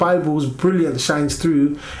conclusion, the Bible's brilliance shines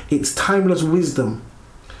through its timeless wisdom.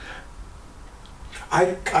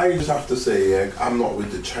 I just have to say, I'm not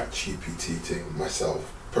with the ChatGPT thing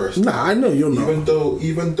myself, personally. Nah, I know you're not.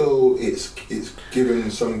 Even though it's given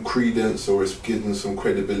some credence or it's given some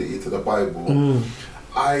credibility to the Bible,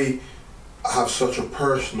 I have such a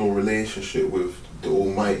personal relationship with the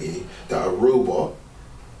Almighty that a robot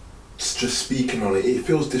just speaking on it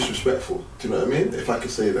feels disrespectful. Do you know what I mean? If I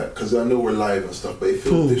could say that, because I know we're live and stuff, but it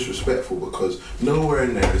feels disrespectful because nowhere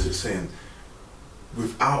in there is it saying,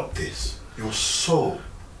 without this, your soul.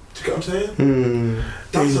 Do you get what I'm saying?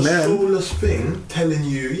 That's a soulless thing telling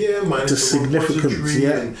you, man, the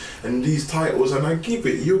significance, and these titles, and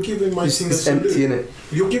you're giving my thing a salute. Empty, innit?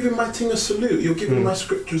 You're giving my thing a salute. You're giving my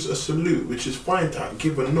scriptures a salute, which is fine to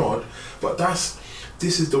give a nod, but this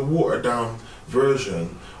is the watered down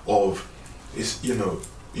version of it's,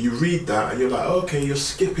 you read that and you're like, okay, you're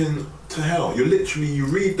skipping to hell. You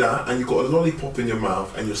read that and you got a lollipop in your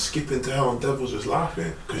mouth and you're skipping to hell and devil's just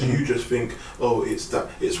laughing because you just think,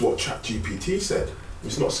 it's what ChatGPT said.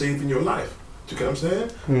 It's not saving your life. Do you get what I'm saying?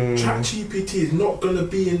 ChatGPT is not going to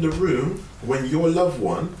be in the room when your loved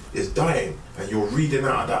one is dying and you're reading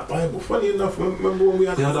out of that Bible. Funny enough, remember when we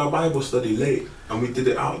had our Bible study late and we did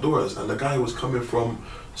it outdoors and the guy was coming from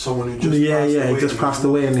someone who just passed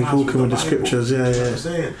away and he's walking with the scriptures. You know what I'm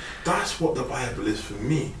saying? That's what the Bible is for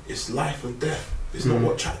me. It's life and death. It's not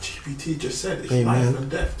what ChatGPT just said. It's life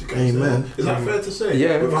and death. Amen. Is that fair to say?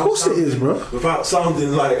 Yeah, of course it is, bro. Without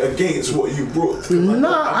sounding like against what you brought.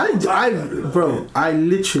 I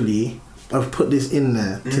literally have put this in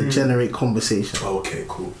there to generate conversation. Okay,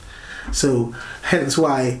 cool. So, hence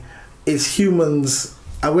why it's humans.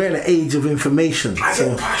 We're in an age of information. I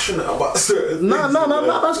get passionate about certain things.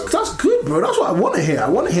 No. That's good, bro. That's what I want to hear. I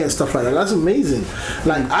want to hear stuff like that. That's amazing.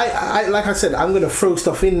 Like like I said, I'm gonna throw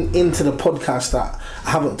stuff into the podcast that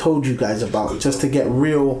I haven't told you guys about, just to get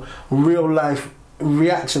real life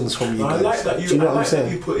reactions from you guys. I like that Do you know what I'm saying?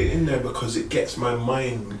 That you put it in there because it gets my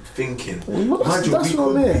mind thinking. Well, that's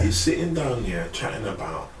what I mean. You're sitting down here chatting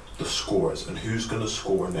about the scores and who's gonna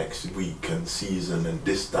score next week and season and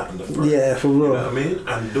this, that, and the third. Yeah, for real. You know what I mean?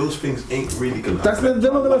 And those things ain't really gonna. They're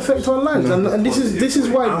not gonna affect our lives, and this is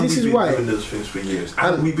why. We've been doing those things for years,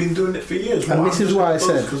 and we've been doing it for years. And this is why I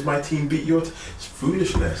said, because my team beat yours, it's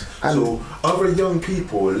foolishness. So other young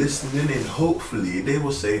people listening in, hopefully they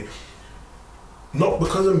will say, not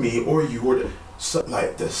because of me or you or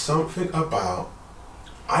like there's something about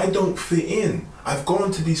I don't fit in. I've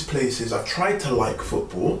gone to these places. I've tried to like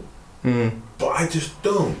football. But I just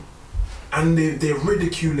don't, and they're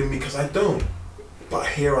ridiculing me because I don't. But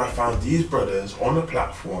here I found these brothers on a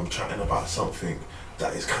platform chatting about something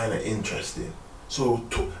that is kind of interesting. So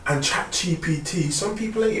and ChatGPT, some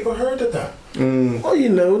people ain't even heard of that. Well, you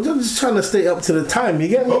know, I'm just trying to stay up to the time. You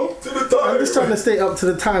get me? Up to the time. I'm just trying to stay up to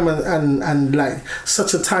the time, and like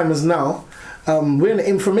such a time as now. We're in an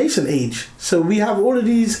information age, so we have all of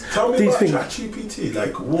these. Tell me these about things. ChatGPT.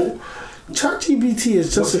 Like what? ChatGPT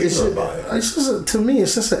is just to me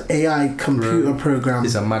it's just an AI computer program.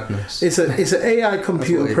 It's a madness. It's an AI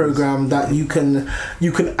computer program that you can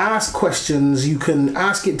ask questions, you can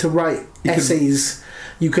ask it to write essays,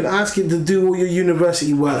 you can ask it to do all your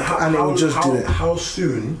university work, and it will just do it. How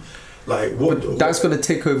soon? Like what? But that's going to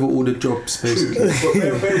take over all the jobs, basically. But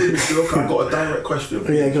look, I've got a direct question.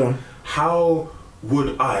 Yeah, go on. How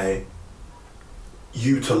would I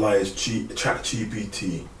utilize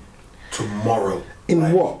ChatGPT tomorrow?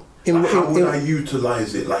 What? How would I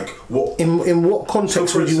utilize it? Like what? In what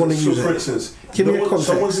context would you want to use it? For instance, give me a context.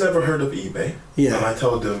 Someone's never heard of eBay. Yeah. And I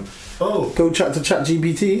tell them, go chat to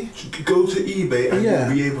ChatGPT. Go to eBay and you'll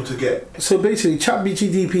be able to get. So basically,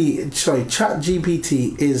 ChatGPT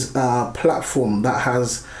is a platform that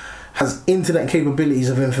has internet capabilities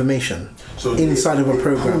of information inside of a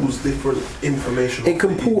program. It pulls different information. It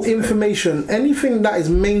can pull information, anything that is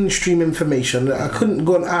mainstream information. I couldn't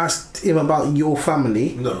go and ask him about your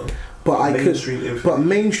family. No. But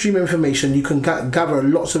mainstream information, you can gather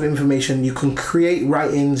lots of information. You can create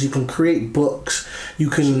writings. You can create books. You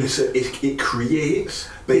can. So it creates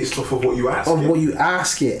based off of what you ask. What you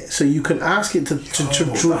ask it, so you can ask it to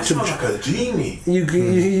draw. That sounds like a genie. You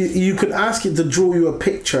can ask it to draw you a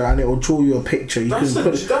picture, and it will draw you a picture. You can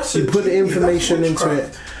put the information into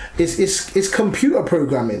it. It's computer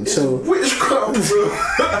programming. It's so witchcraft, bro.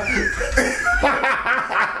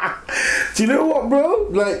 Do you know what, bro?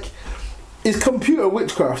 Like. It's computer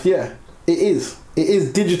witchcraft, yeah. It is. It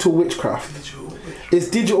is digital witchcraft. It's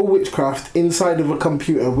digital witchcraft inside of a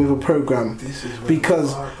computer with a program.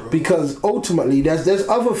 Because ultimately there's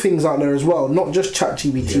other things out there as well, not just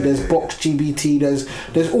ChatGPT. There's BoxGBT.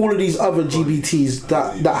 There's all of these other GBTs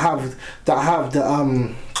that have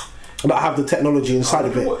the technology inside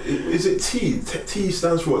of it. Is it T? T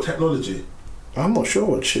stands for what? Technology. I'm not sure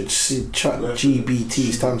what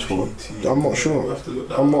ChatGPT stands for. I'm not sure.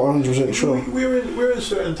 I'm not 100% sure. We're in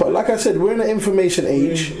certain. But like I said, we're in an information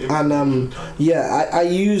age, and I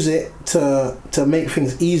use it to make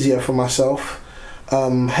things easier for myself.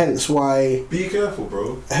 Hence why. Be careful,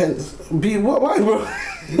 bro. Why, bro?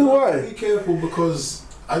 Why? Be careful because.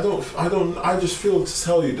 I just feel to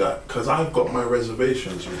tell you that because I've got my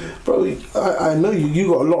reservations with it. Bro, I know you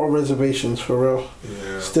got a lot of reservations for real.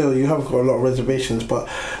 Yeah. Still, you have got a lot of reservations, but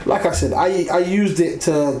like I said, I used it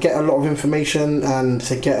to get a lot of information and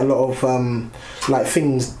to get a lot of like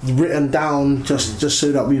things written down just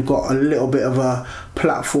so that we've got a little bit of a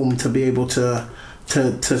platform to be able to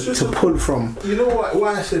pull from. You know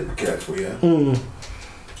why I said be careful, yeah?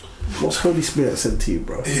 What's Holy Spirit said to you,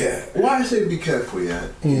 bro? Yeah. Why I say be careful,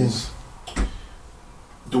 is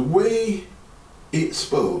the way it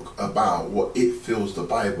spoke about what it feels the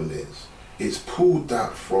Bible is. It's pulled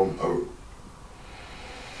that from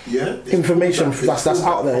Yeah. It's information pulled that's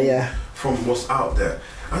out there. Yeah. From what's out there,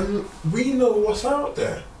 and we know what's out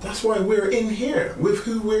there. That's why we're in here with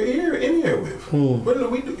who we're in here with.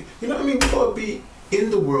 When we do, you know what I mean? We gotta be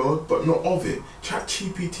in the world, but not of it.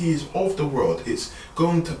 ChatGPT is of the world. It's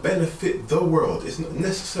going to benefit the world. It's not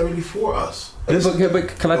necessarily for us.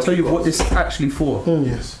 But can I tell you what this is actually for?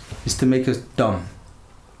 Yes. It's to make us dumb.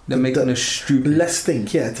 They're making us stupid. Let's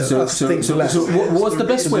think. Yeah. So less. what's the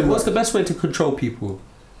best way? What's the best way to control people?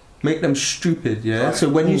 Make them stupid, yeah. Right. So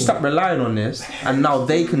when you start relying on this, and now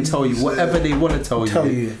they can tell you whatever they want to tell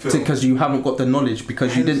you, because you haven't got the knowledge,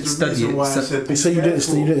 because you didn't study it. So you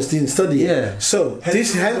didn't study it. Yeah. So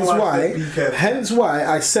hence why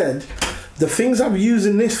I said the things I'm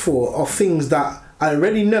using this for are things that I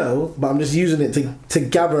already know, but I'm just using it to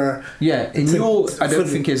gather. Yeah. I don't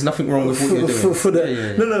think there's nothing wrong with what you're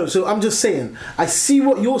doing. No. So I'm just saying, I see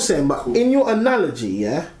what you're saying, but in your analogy,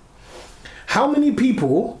 yeah, how many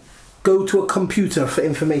people go to a computer for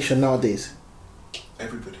information nowadays?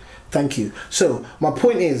 Everybody. Thank you. So my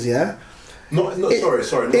point is, yeah. Not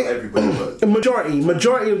everybody, but a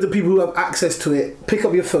majority of the people who have access to it pick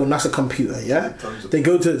up your phone. That's a computer, yeah. They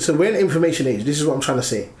go to. So we're in the information age. This is what I'm trying to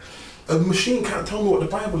say. A machine can't tell me what the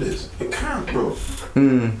Bible is. It can't, bro.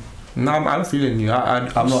 No, I'm feeling you.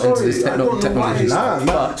 I'm not into this technology.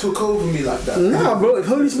 Nah, took over me like that. Nah, bro. If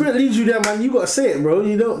Holy Spirit leads you there, man, you gotta say it, bro.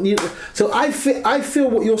 You don't. So I feel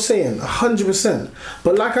what you're saying, 100%.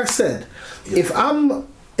 But like I said, if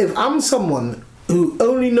I'm someone who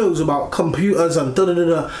only knows about computers and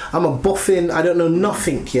I'm a boffin. I don't know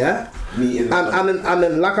nothing. Yeah. And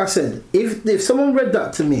then, like I said, if someone read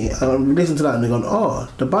that to me and listened to that and they're going, oh,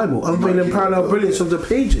 the Bible, unveiling parallel brilliance of the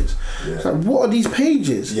pages. Yeah. It's like, what are these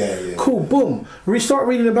pages? Yeah. Cool, boom. We start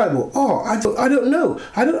reading the Bible. Oh, I don't know.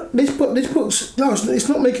 This book's no, it's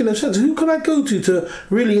not making no sense. Who can I go to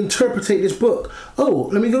really interpretate this book? Oh,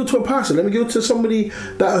 let me go to a pastor. Let me go to somebody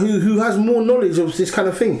who has more knowledge of this kind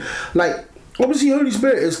of thing. Like, obviously, Holy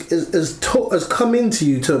Spirit has come into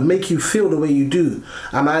you to make you feel the way you do,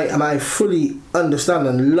 and I fully understand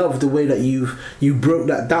and love the way that you broke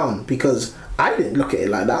that down, because I didn't look at it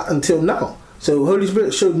like that until now. So Holy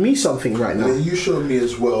Spirit showed me something right now. You showed me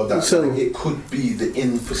as well that it could be the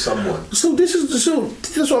in for someone. So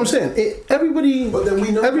that's what I'm saying. Everybody, but then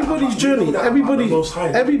we know everybody's journey.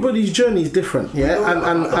 Everybody's journey is different. Yeah,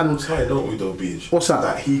 and don't we though, Beach? What's that?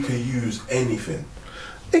 That he can use anything.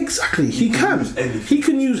 Exactly, he can. He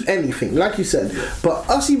can use anything, like you said. Yeah. But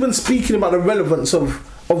us even speaking about the relevance of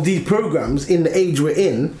these programs in the age we're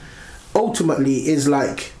in, ultimately is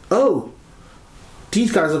like, oh,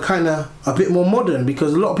 these guys are kind of a bit more modern,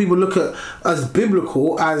 because a lot of people look at as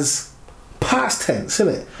biblical as past tense,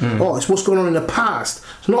 isn't it? Oh, it's what's going on in the past.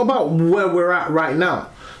 It's not about where we're at right now.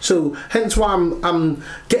 So hence why I'm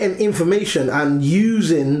getting information and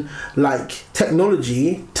using like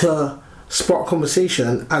technology to spark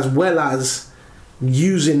conversation, as well as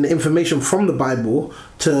using the information from the Bible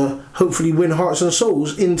to hopefully win hearts and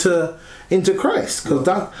souls into Christ, because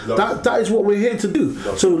that is what we're here to do.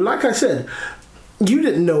 So like I said, you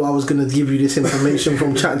didn't know I was going to give you this information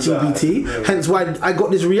from ChatGPT, hence why I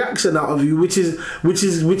got this reaction out of you, which is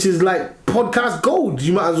like podcast gold,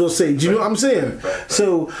 you might as well say. Do you know what I'm saying?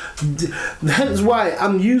 So hence why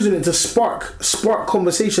I'm using it to spark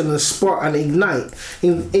conversation and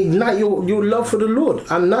ignite your love for the Lord,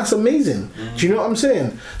 and that's amazing. Do you know what I'm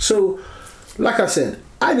saying? So like I said,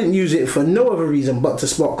 I didn't use it for no other reason but to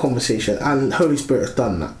spark conversation, and Holy Spirit has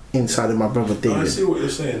done that inside of my brother David. I see what you're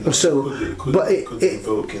saying. Though. So, it could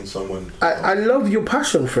evoke in someone. I love your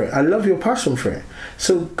passion for it.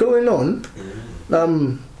 So going on,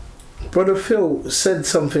 Brother Phil said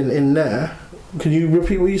something in there. Can you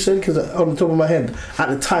repeat what you said? Because on the top of my head, at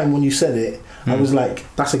the time when you said it, I was like,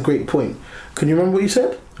 "That's a great point." Can you remember what you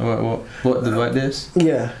said? What like this?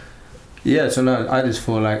 Yeah. Yeah, so no, I just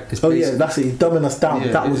feel like it's that's it, dumbing us down.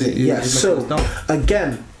 Yeah, that was it. Yeah. So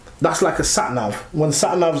again, that's like a sat nav. When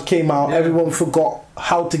sat navs came out, everyone forgot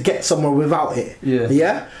how to get somewhere without it.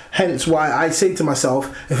 Yeah. Hence why I say to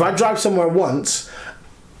myself, if I drive somewhere once,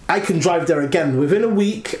 I can drive there again. Within a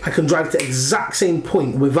week, I can drive to the exact same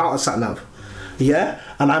point without a sat nav. Yeah,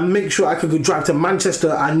 and I make sure I could go drive to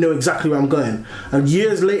Manchester. I know exactly where I'm going. And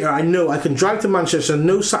years later, I know I can drive to Manchester,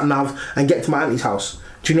 no sat nav, and get to my auntie's house.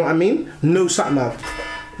 Do you know what I mean? No sat nav.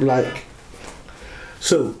 Like,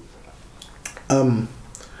 so, what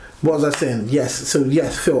was I saying? Yes. So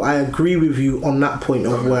yes, Phil, I agree with you on that point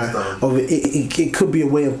of it could be a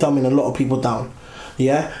way of dumbing a lot of people down.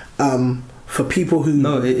 Yeah. For people who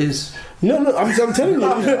no, it is. No, I'm telling you.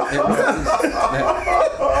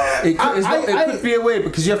 It could be a way,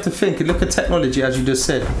 because you have to think and look at technology, as you just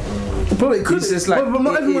said. But it could. It's just like, but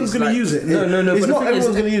not everyone's going to use it. No. It's but not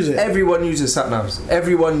everyone's going to use it. Everyone uses sat-navs.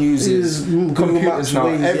 Everyone uses computers now.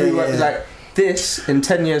 Everyone like this in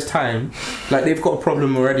 10 years' time. Like they've got a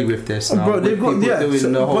problem already with this now. Bro, they've got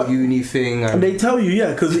doing the whole uni thing, and they tell you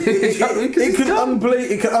because it can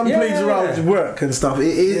unplays around work and stuff. It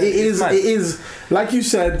is like you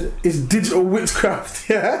said, it's digital witchcraft.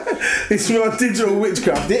 Yeah, it's not digital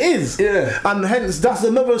witchcraft. It is. Yeah, and hence that's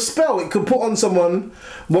another spell it could put on someone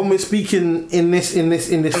when we're speaking in this. And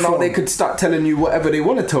now they could start telling you whatever they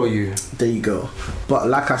want to tell you. There you go. But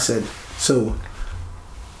like I said, so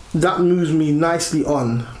that moves me nicely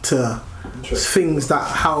on to things that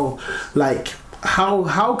how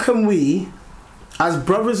can we, as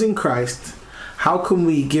brothers in Christ, how can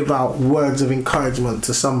we give out words of encouragement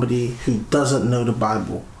to somebody who doesn't know the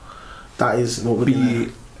Bible? That is what we're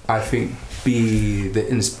doing. I think be the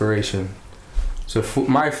inspiration. So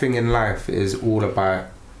my thing in life is all about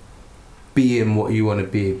being what you want to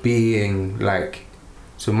be, being like.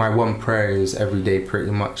 So my one prayer is every day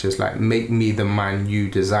pretty much is like, make me the man you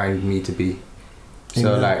designed me to be.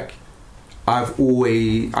 So like, I've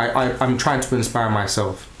always, I'm trying to inspire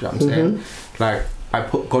myself, do you know what I'm saying? Like, I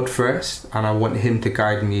put God first and I want him to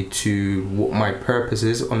guide me to what my purpose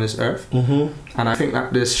is on this earth. And I think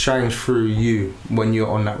that this shines through you when you're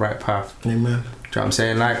on that right path. Amen. Do you know what I'm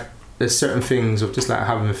saying? Like, there's certain things of just like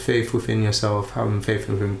having faith within yourself, having faith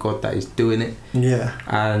within God that he's doing it. Yeah.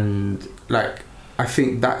 And like, I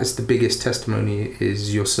think that is the biggest testimony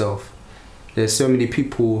is yourself. There's so many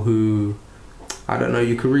people who, I don't know,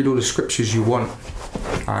 you can read all the scriptures you want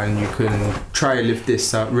and you can try to live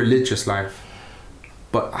this religious life,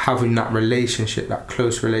 but having that relationship, that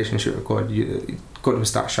close relationship with God, God will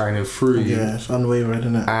start shining through you. Yeah, it's unwavering,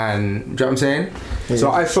 isn't it? And do you know what I'm saying? Yeah,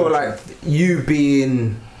 so I feel like you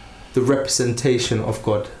being the representation of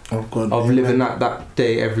God, of living that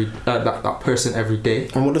day that person every day.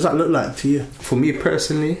 And what does that look like to you? For me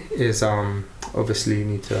personally, is obviously you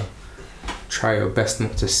need to try your best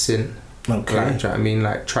not to sin. Okay. Like, do you know what I mean?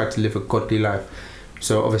 Like, try to live a godly life.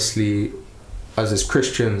 So obviously, us as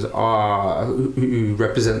Christians, who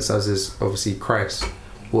represents us is obviously Christ.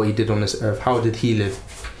 What he did on this earth. How did he live?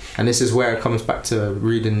 And this is where it comes back to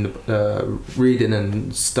reading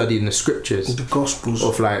and studying the scriptures, the Gospels,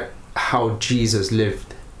 of like how Jesus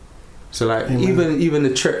lived. So like, Amen. even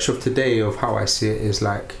the church of today, of how I see it, is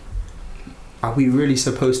like, are we really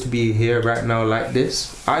supposed to be here right now like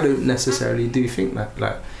this? I don't necessarily think that.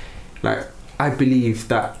 Like I believe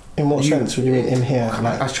that. In what sense would you mean in here?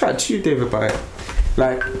 Like, I tried to you, David, about it.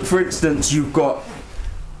 Like, for instance, you've got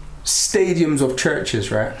stadiums of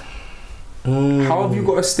churches, right? How have you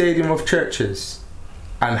got a stadium of churches?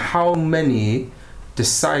 And how many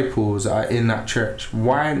disciples are in that church?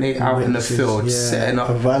 Why aren't they out in the field setting up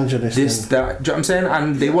evangelists, this, that? Do you know what I'm saying?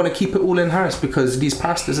 And they want to keep it all in house because these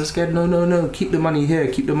pastors are scared. No, keep the money here,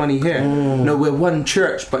 keep the money here. No, we're one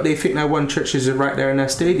church, but they think that one church is right there in their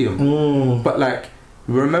stadium. But like,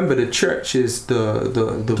 remember, the church is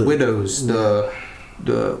the widows, the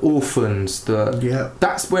orphans,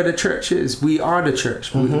 that's where the church is. We are the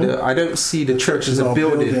church. I don't see the church as a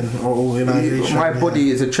building or organization. My body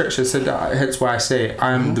is a church. I said that. Hence why I say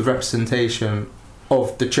I'm the representation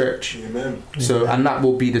of the church. Amen. So, and that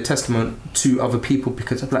will be the testament to other people,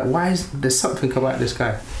 because I'm like, there's something about this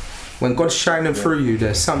guy. When God's shining through you,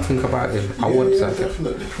 there's something about him. I want that.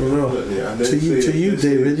 Definitely. For real. And to you,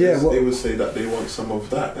 David. They would say that they want some of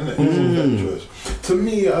that, innit? To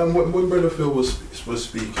me, when Brother Phil was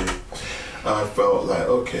speaking, I felt like,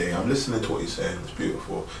 okay, I'm listening to what he's saying. It's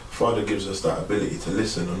beautiful. Father gives us that ability to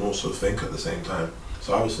listen and also think at the same time.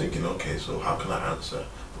 So I was thinking, okay, so how can I answer?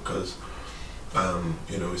 Because,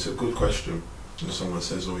 it's a good question. And someone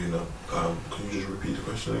says, can you just repeat the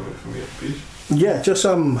question again for me, please? Yeah, just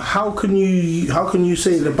how can you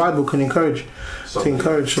say the Bible can encourage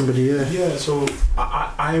somebody? Yeah. So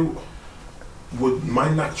I would, my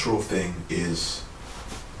natural thing is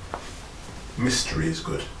mystery is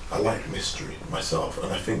good. I like mystery myself,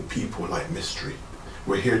 and I think people like mystery.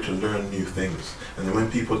 We're here to learn new things, and then when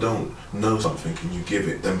people don't know something and you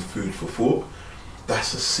give them food for thought,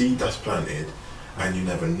 that's a seed that's planted, and you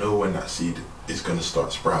never know when that seed is going to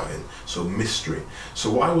start sprouting. So mystery.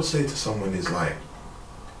 So what I would say to someone is like,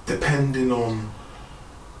 depending on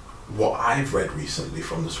what I've read recently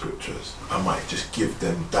from the scriptures, I might just give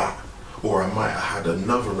them that, or I might have had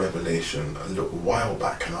another revelation a little while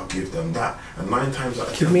back and I'll give them that. And 9 times out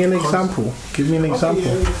of 10, give me an example.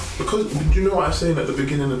 Yeah, because you know what I was saying at the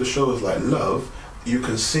beginning of the show is like, love, you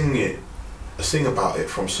can sing about it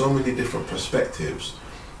from so many different perspectives,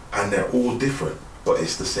 and they're all different. but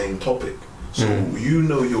it's the same topic. So you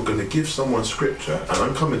know you're going to give someone scripture, and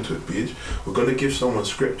I'm coming to it, Beach. We're going to give someone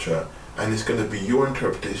scripture, and it's going to be your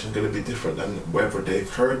interpretation going to be different than whether they've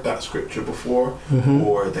heard that scripture before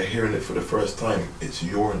or they're hearing it for the first time. It's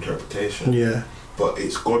your interpretation. Yeah. But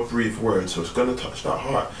it's God-breathed word, so it's going to touch that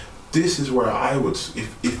heart. This is where I would,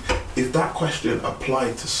 if that question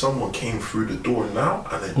applied to someone came through the door now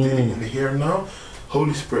and they did it in here now,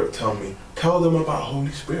 Holy Spirit, tell them about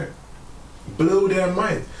Holy Spirit. Blow their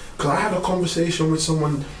mind. Because I had a conversation with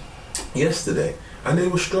someone yesterday and they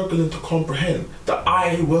were struggling to comprehend that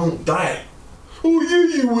I won't die. Oh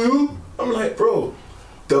yeah, you will. I'm like, bro,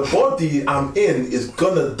 the body I'm in is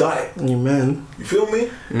gonna die. Amen. You feel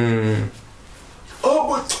me? Oh,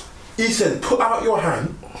 but he said, put out your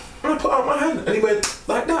hand. And I put out my hand and he went,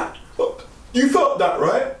 like that. Look, you felt that,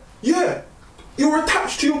 right? Yeah. You're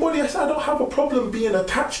attached to your body. I said, I don't have a problem being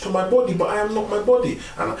attached to my body, but I am not my body.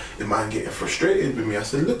 And the man getting frustrated with me. I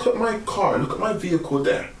said, look at my car, look at my vehicle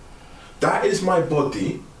there. That is my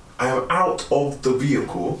body. I am out of the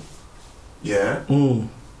vehicle. Yeah.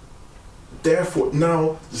 Therefore,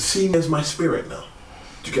 now, see me as my spirit now.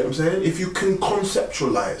 Do you get what I'm saying? If you can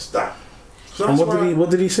conceptualize that. So and what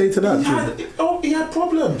did he say to that? He had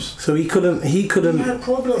problems. So he couldn't he had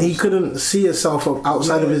problems. He couldn't see himself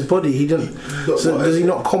outside of his body. He didn't. So does he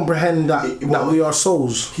not comprehend that we are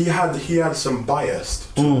souls? He had some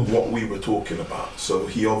bias to what we were talking about. So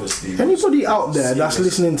he obviously. Anybody out there that's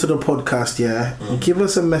listening to the podcast, give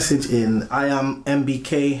us a message in. I am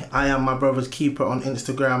MBK. I am my brother's keeper on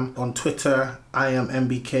Instagram, on Twitter. I am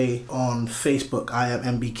MBK on Facebook. I am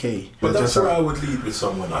MBK. But that's where I would lead with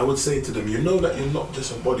someone. I would say to them, you know that you're not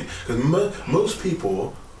just a body. Because most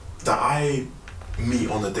people that I meet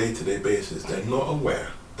on a day-to-day basis, they're not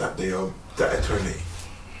aware that they are that eternity.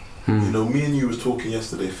 You know, me and you was talking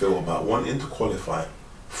yesterday, Phil, about wanting to qualify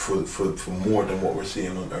for more than what we're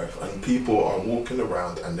seeing on earth, and people are walking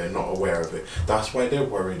around and they're not aware of it. That's why they're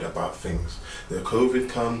worried about things. The COVID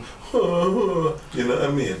come, you know what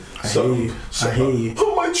I mean? I hear you.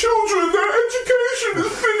 Oh, my children, their education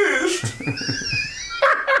is finished.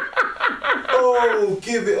 Oh,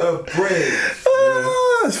 give it a break.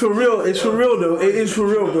 It's for real. It's for real though. It is for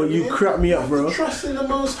real, bro. You crap me up, bro. Trust in the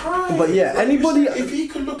Most High. But yeah, anybody, if he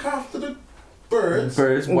could look after the birds,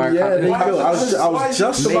 why can't they? I was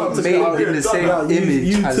just about to say in the same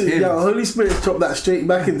image as him. Yeah, Holy Spirit dropped that straight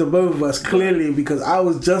back into both of us clearly, because I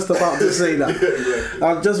was just about to say that. Exactly.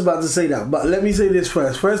 I was just about to say that. But let me say this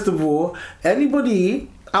first. First of all, anybody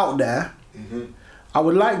out there, I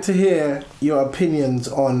would like to hear your opinions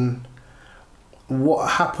on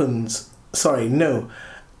what happens.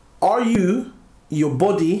 Are you your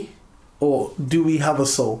body, or do we have a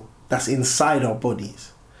soul that's inside our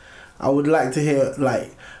bodies? I would like to hear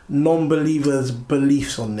like non-believers'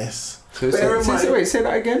 beliefs on this. Wait, say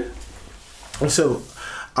that again. So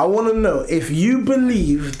I want to know if you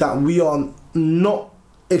believe that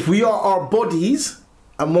if we are our bodies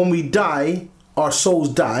and when we die our souls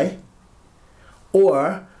die,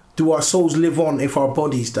 or do our souls live on if our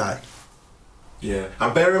bodies die? Yeah.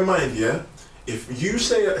 And bear in mind, if you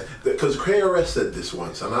say, because KRS said this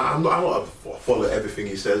once, and I'm not follow everything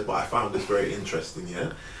he says, but I found this very interesting,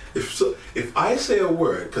 If I say a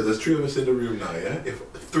word, because there's 3 of us in the room now, if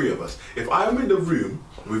 3 of us, if I'm in the room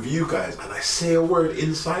with you guys and I say a word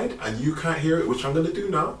inside and you can't hear it, which I'm going to do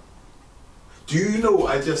now, do you know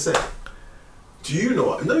what I just said? Do you know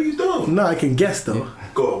what? No, you don't. No, I can guess though.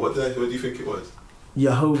 Go on, what do you think it was?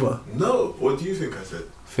 Jehovah. No, what do you think I said?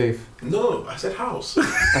 Faith. No, I said house.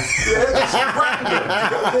 It's random.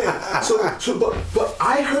 You know what I mean? But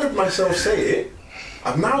I heard myself say it.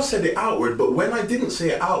 I've now said it outward, but when I didn't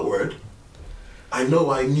say it outward, I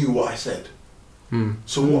know I knew what I said.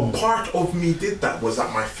 So what part of me did that? Was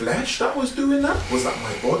that my flesh that was doing that? Was that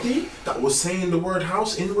my body that was saying the word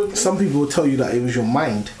house inwardly? Some people will tell you that it was your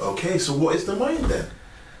mind. Okay, so what is the mind then?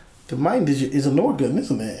 The mind is an organ,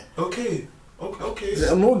 isn't it? Okay.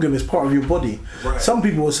 An organ is part of your body. Right. Some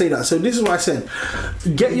people will say that. So this is what I said.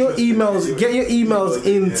 Get your emails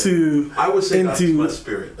into I would say that's my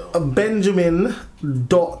spirit though.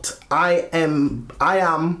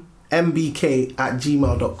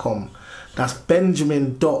 benjamin.iambk@gmail.com. That's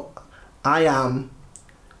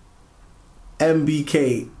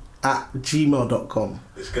benjamin.iambk@gmail.com.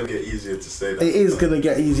 It's gonna get easier to say that. It is gonna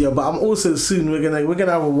get easier, but I'm also soon we're gonna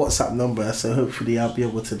have a WhatsApp number, so hopefully I'll be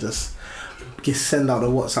able to just send out a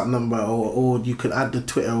WhatsApp number, or you can add the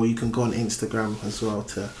Twitter, or you can go on Instagram as well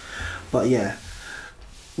but yeah,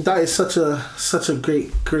 that is such a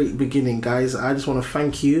great beginning, guys. I just want to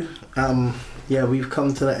thank you. We've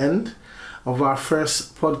come to the end of our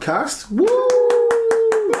first podcast. Woo!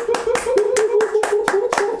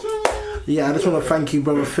 Yeah, I just want to thank you,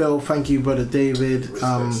 brother Phil. Thank you, brother David.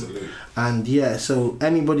 Salute. And yeah, so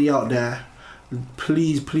anybody out there,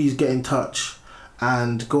 please get in touch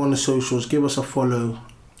and go on the socials, give us a follow,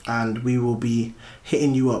 and we will be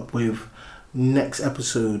hitting you up with next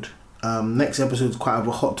episode. Next episode is quite of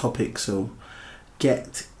a hot topic, so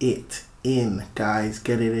get it in, guys.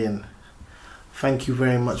 Get it in. Thank you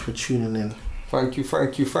very much for tuning in. Thank you.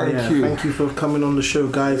 Thank you for coming on the show,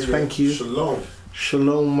 guys. Thank you.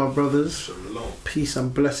 Shalom, my brothers. Shalom. Peace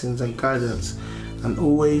and blessings and guidance. And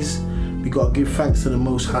always, we gotta give thanks to the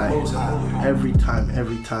Most High. Every time.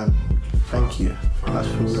 Thank you. That's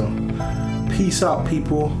for real. Peace out,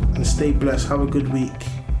 people, and stay blessed. Have a good week.